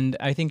true. And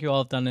I think you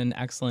all have done an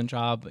excellent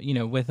job,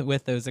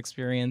 with those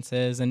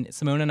experiences. And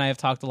Simone and I have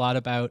talked a lot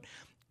about,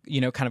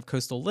 kind of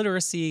coastal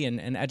literacy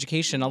and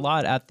education a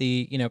lot at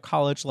the,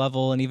 college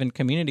level and even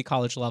community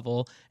college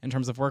level in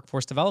terms of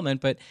workforce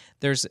development. But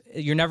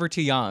you're never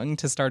too young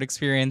to start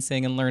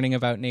experiencing and learning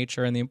about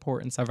nature and the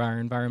importance of our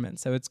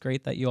environment. So it's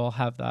great that you all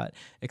have that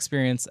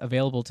experience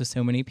available to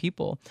so many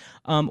people.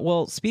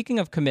 Well, speaking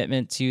of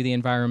commitment to the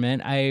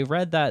environment, I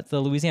read that the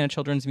Louisiana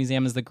Children's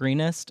Museum is the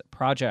greenest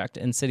project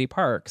in City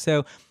Park.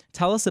 So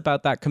tell us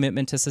about that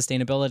commitment to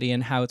sustainability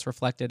and how it's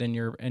reflected in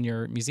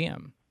your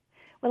museum.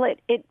 Well,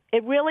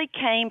 it really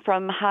came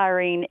from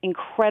hiring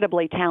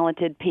incredibly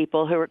talented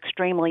people who are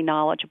extremely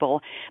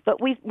knowledgeable.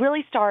 But we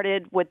really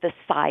started with the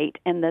site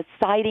and the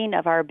siting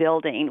of our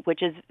building,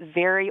 which is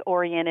very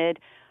oriented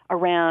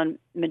around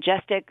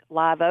majestic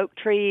live oak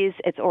trees.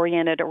 It's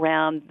oriented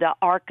around the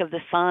arc of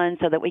the sun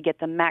so that we get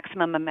the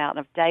maximum amount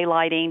of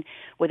daylighting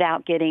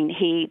without getting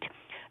heat.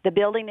 The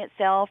building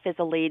itself is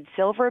a LEED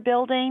Silver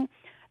building.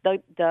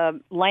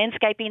 The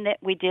landscaping that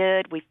we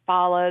did, we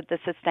followed the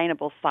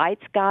Sustainable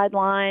Sites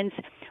guidelines,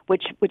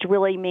 which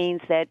really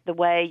means that the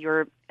way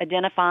you're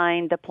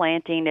identifying the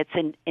planting,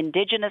 it's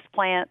indigenous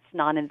plants,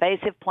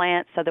 non-invasive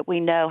plants, so that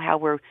we know how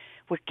we're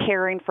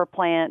caring for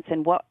plants,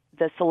 and what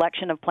the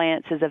selection of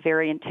plants is a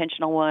very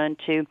intentional one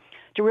to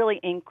really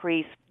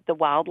increase the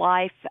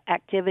wildlife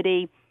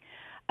activity.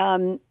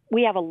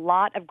 We have a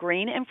lot of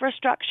green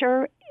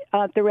infrastructure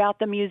throughout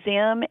the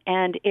museum,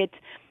 and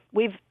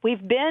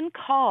We've been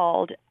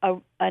called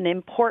an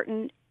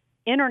important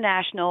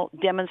international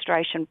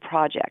demonstration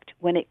project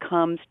when it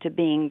comes to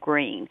being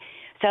green.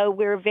 So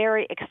we're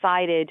very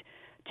excited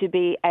to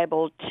be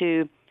able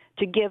to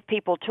give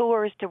people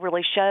tours to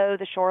really show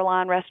the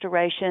shoreline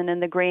restoration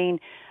and the green,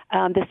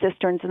 the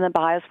cisterns and the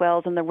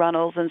bioswales and the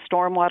runnels and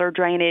stormwater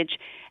drainage,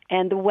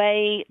 and the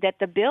way that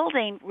the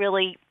building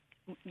really,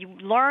 you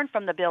learn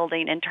from the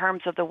building in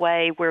terms of the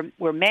way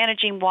we're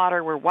managing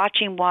water, we're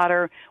watching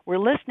water, we're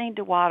listening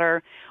to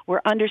water,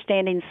 we're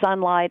understanding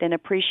sunlight and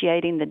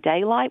appreciating the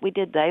daylight. We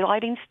did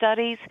daylighting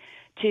studies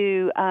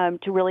to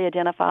really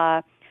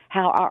identify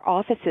how our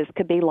offices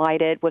could be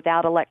lighted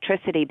without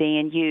electricity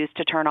being used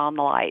to turn on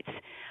the lights.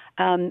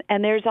 And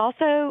there's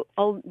also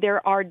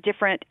there are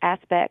different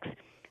aspects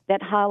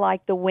that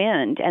highlight the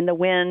wind and the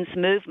wind's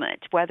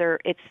movement, whether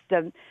it's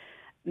the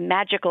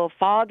magical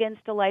fog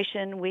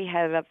installation. We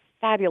have a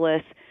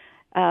fabulous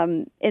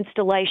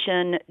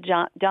installation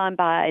done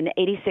by an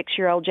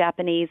 86-year-old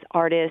Japanese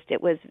artist.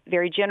 It was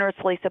very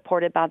generously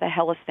supported by the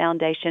Hellas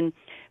Foundation,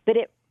 but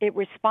it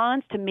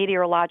responds to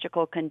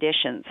meteorological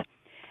conditions.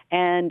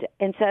 And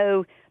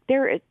so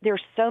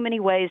there's so many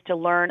ways to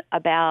learn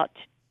about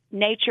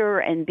nature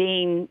and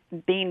being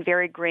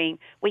very green.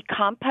 We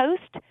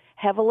compost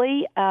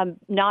heavily,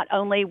 not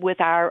only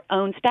with our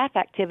own staff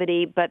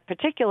activity, but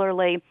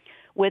particularly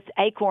with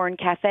Acorn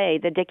Cafe,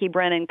 the Dickie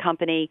Brennan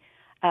Company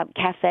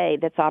cafe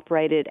that's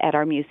operated at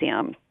our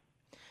museum.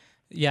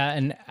 Yeah,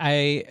 and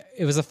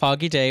it was a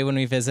foggy day when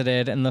we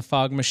visited, and the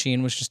fog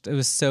machine it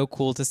was so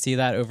cool to see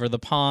that over the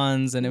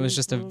ponds, and it was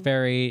just a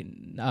very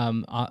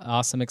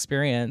awesome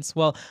experience.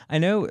 Well, I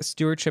know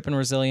stewardship and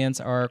resilience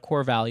are a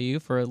core value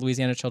for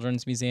Louisiana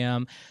Children's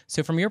Museum.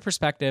 So from your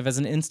perspective as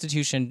an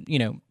institution,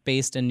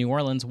 based in New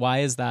Orleans, why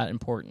is that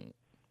important?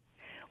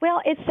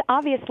 Well, it's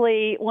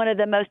obviously one of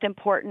the most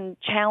important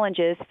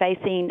challenges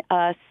facing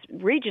us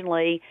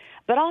regionally,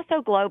 but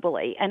also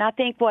globally. And I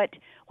think what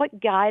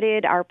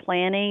guided our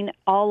planning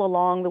all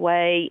along the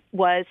way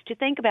was to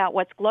think about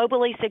what's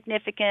globally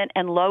significant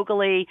and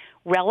locally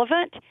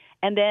relevant,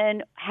 and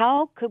then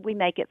how could we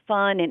make it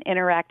fun and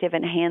interactive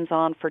and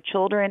hands-on for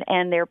children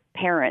and their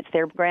parents,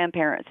 their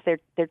grandparents,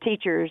 their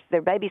teachers,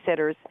 their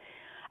babysitters.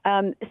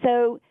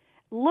 So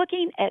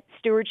looking at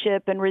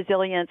stewardship and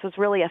resilience was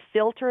really a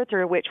filter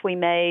through which we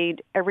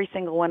made every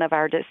single one of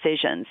our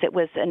decisions. It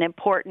was an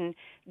important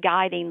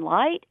guiding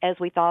light as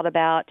we thought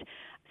about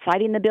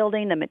siting the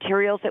building, the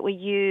materials that we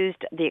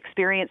used, the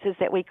experiences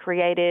that we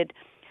created.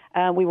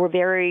 We were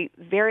very,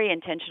 very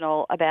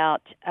intentional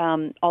about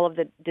all of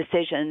the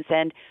decisions,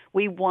 and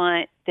we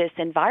want this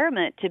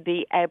environment to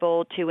be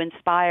able to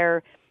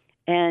inspire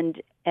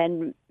and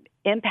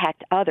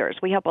impact others.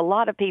 We hope a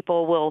lot of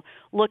people will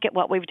look at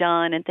what we've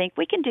done and think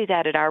we can do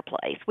that at our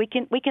place. We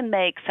can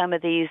make some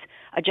of these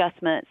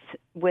adjustments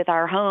with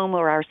our home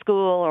or our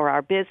school or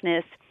our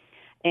business,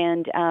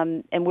 and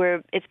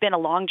it's been a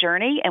long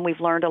journey and we've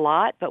learned a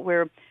lot, but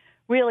we're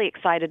really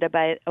excited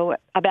about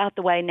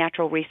the way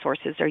natural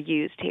resources are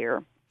used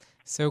here.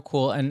 So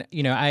cool. And,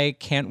 I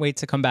can't wait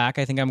to come back.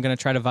 I think I'm going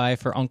to try to vie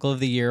for Uncle of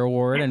the Year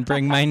award and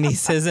bring my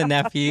nieces and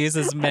nephews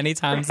as many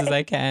times as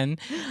I can.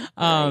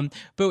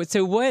 But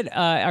so what,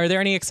 are there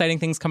any exciting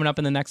things coming up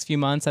in the next few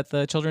months at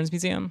the Children's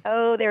Museum?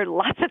 Oh, there are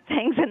lots of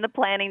things in the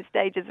planning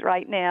stages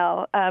right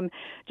now.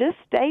 Just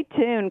stay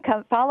tuned.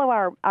 Follow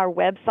our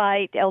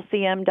website,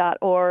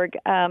 lcm.org.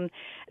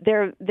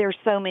 There's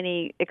so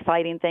many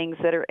exciting things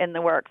that are in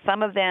the works.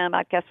 Some of them,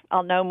 I guess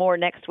I'll know more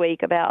next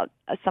week about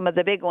some of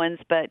the big ones,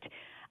 but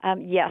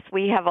yes,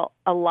 we have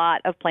a lot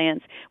of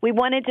plans. We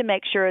wanted to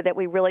make sure that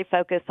we really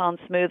focus on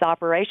smooth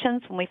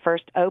operations when we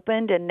first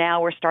opened, and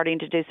now we're starting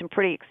to do some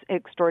pretty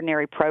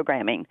extraordinary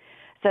programming.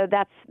 So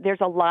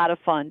there's a lot of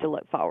fun to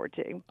look forward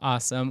to.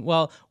 Awesome.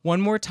 Well,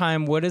 one more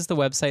time, what is the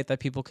website that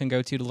people can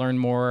go to learn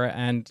more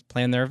and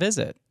plan their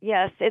visit?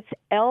 Yes, it's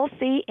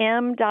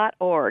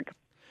lcm.org.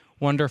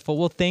 Wonderful.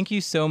 Well, thank you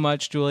so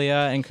much,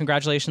 Julia, and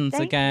congratulations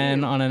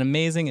again on an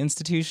amazing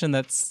institution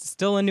that's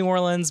still in New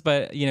Orleans,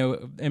 but,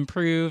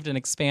 improved and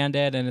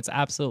expanded, and it's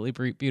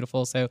absolutely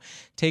beautiful. So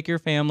take your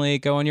family,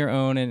 go on your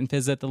own, and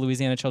visit the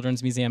Louisiana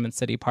Children's Museum in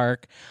City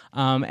Park.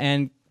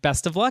 And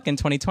best of luck in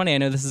 2020. I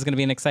know this is going to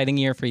be an exciting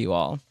year for you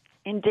all.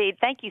 Indeed.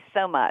 Thank you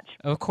so much.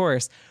 Of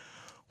course.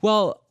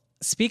 Well,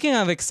 speaking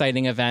of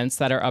exciting events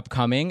that are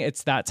upcoming,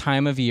 it's that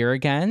time of year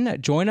again.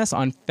 Join us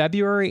on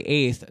February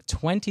 8th,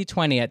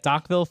 2020 at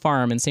Dockville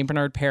Farm in St.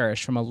 Bernard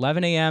Parish from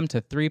 11 a.m.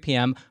 to 3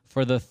 p.m.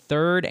 for the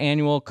third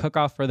annual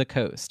Cook-Off for the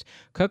Coast.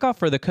 Cook-Off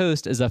for the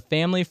Coast is a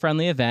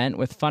family-friendly event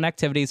with fun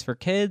activities for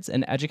kids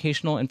and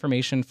educational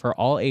information for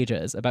all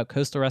ages about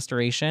coastal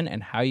restoration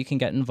and how you can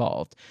get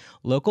involved.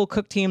 Local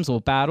cook teams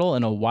will battle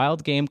in a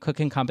wild game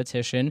cooking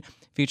competition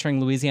featuring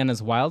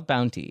Louisiana's Wild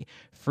Bounty.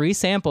 Free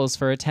samples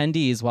for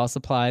attendees while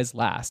supplies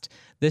last.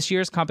 This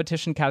year's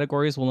competition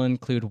categories will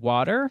include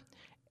water,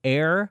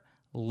 air,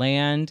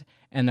 land,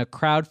 and a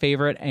crowd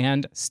favorite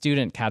and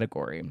student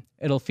category.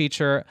 It'll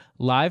feature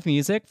live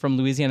music from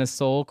Louisiana's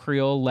Soul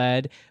Creole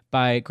led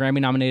by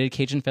Grammy-nominated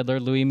Cajun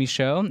fiddler Louis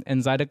Michaud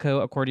and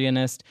Zydeco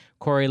accordionist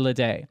Corey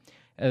Leday.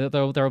 There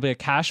will be a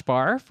cash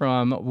bar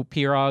from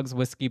Pirog's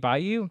Whiskey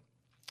Bayou.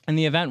 And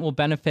the event will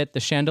benefit the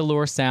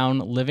Chandelure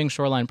Sound Living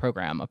Shoreline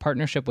Program, a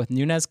partnership with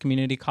Nunez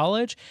Community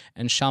College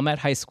and Chalmette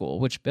High School,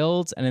 which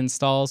builds and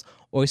installs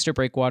oyster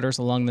breakwaters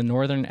along the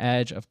northern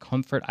edge of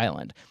Comfort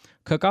Island.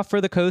 Cook-Off for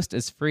the Coast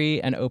is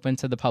free and open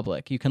to the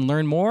public. You can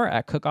learn more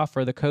at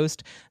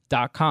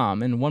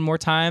cookoffforthecoast.com. And one more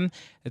time,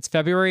 it's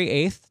February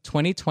 8th,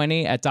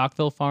 2020 at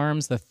Dockville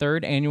Farms, the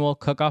third annual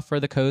Cook-Off for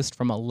the Coast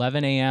from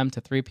 11 a.m. to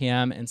 3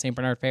 p.m. in St.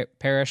 Bernard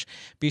Parish.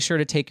 Be sure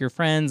to take your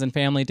friends and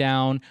family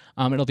down.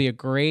 It'll be a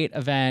great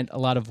event, a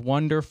lot of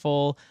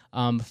wonderful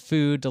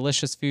food,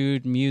 delicious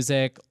food,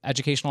 music,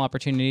 educational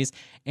opportunities.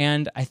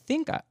 And I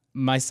think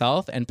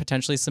myself and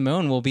potentially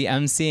Simone will be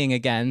emceeing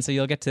again. So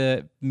you'll get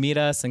to meet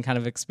us and kind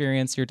of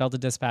experience your Delta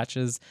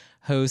Dispatches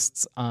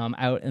hosts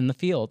out in the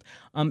field.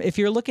 If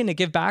you're looking to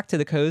give back to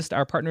the coast,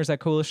 our partners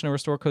at Coalition to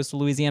Restore Coastal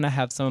Louisiana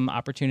have some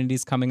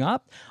opportunities coming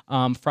up.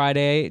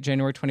 Friday,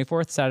 January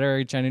 24th,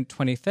 Saturday, January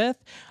 25th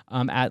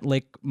at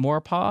Lake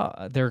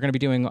Maurepas. They're going to be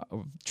doing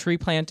tree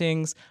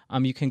plantings.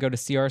 You can go to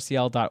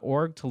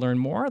crcl.org to learn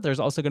more. There's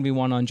also going to be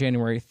one on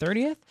January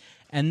 30th.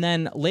 And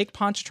then Lake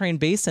Pontchartrain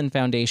Basin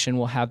Foundation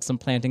will have some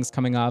plantings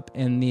coming up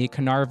in the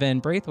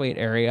Carnarvon-Braithwaite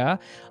area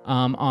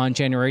on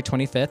January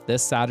 25th,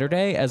 this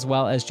Saturday, as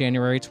well as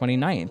January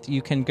 29th.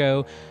 You can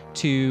go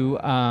to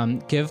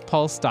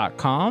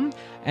givepulse.com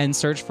and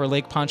search for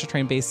Lake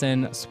Pontchartrain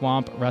Basin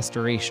Swamp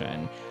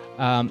Restoration.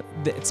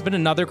 It's been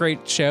another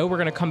great show. We're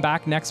going to come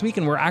back next week,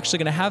 and we're actually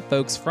going to have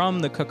folks from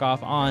the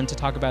Cook-Off on to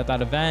talk about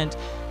that event,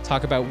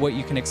 talk about what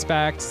you can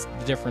expect,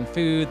 the different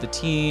food, the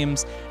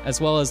teams,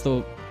 as well as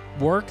the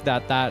work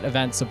that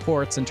event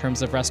supports in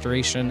terms of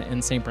restoration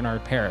in St.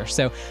 Bernard Parish.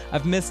 So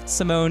I've missed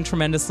Simone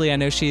tremendously. I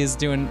know she is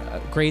doing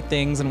great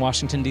things in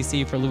Washington,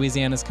 D.C. for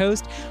Louisiana's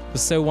Coast. It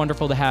was so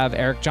wonderful to have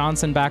Eric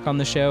Johnson back on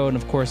the show, and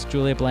of course,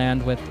 Julia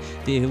Bland with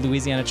the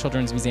Louisiana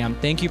Children's Museum.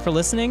 Thank you for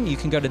listening. You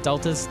can go to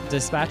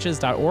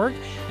deltadispatches.org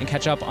and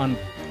catch up on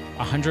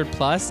 100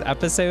 plus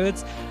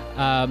episodes.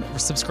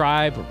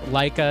 Subscribe,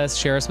 like us,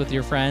 share us with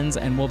your friends,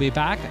 and we'll be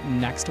back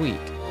next week.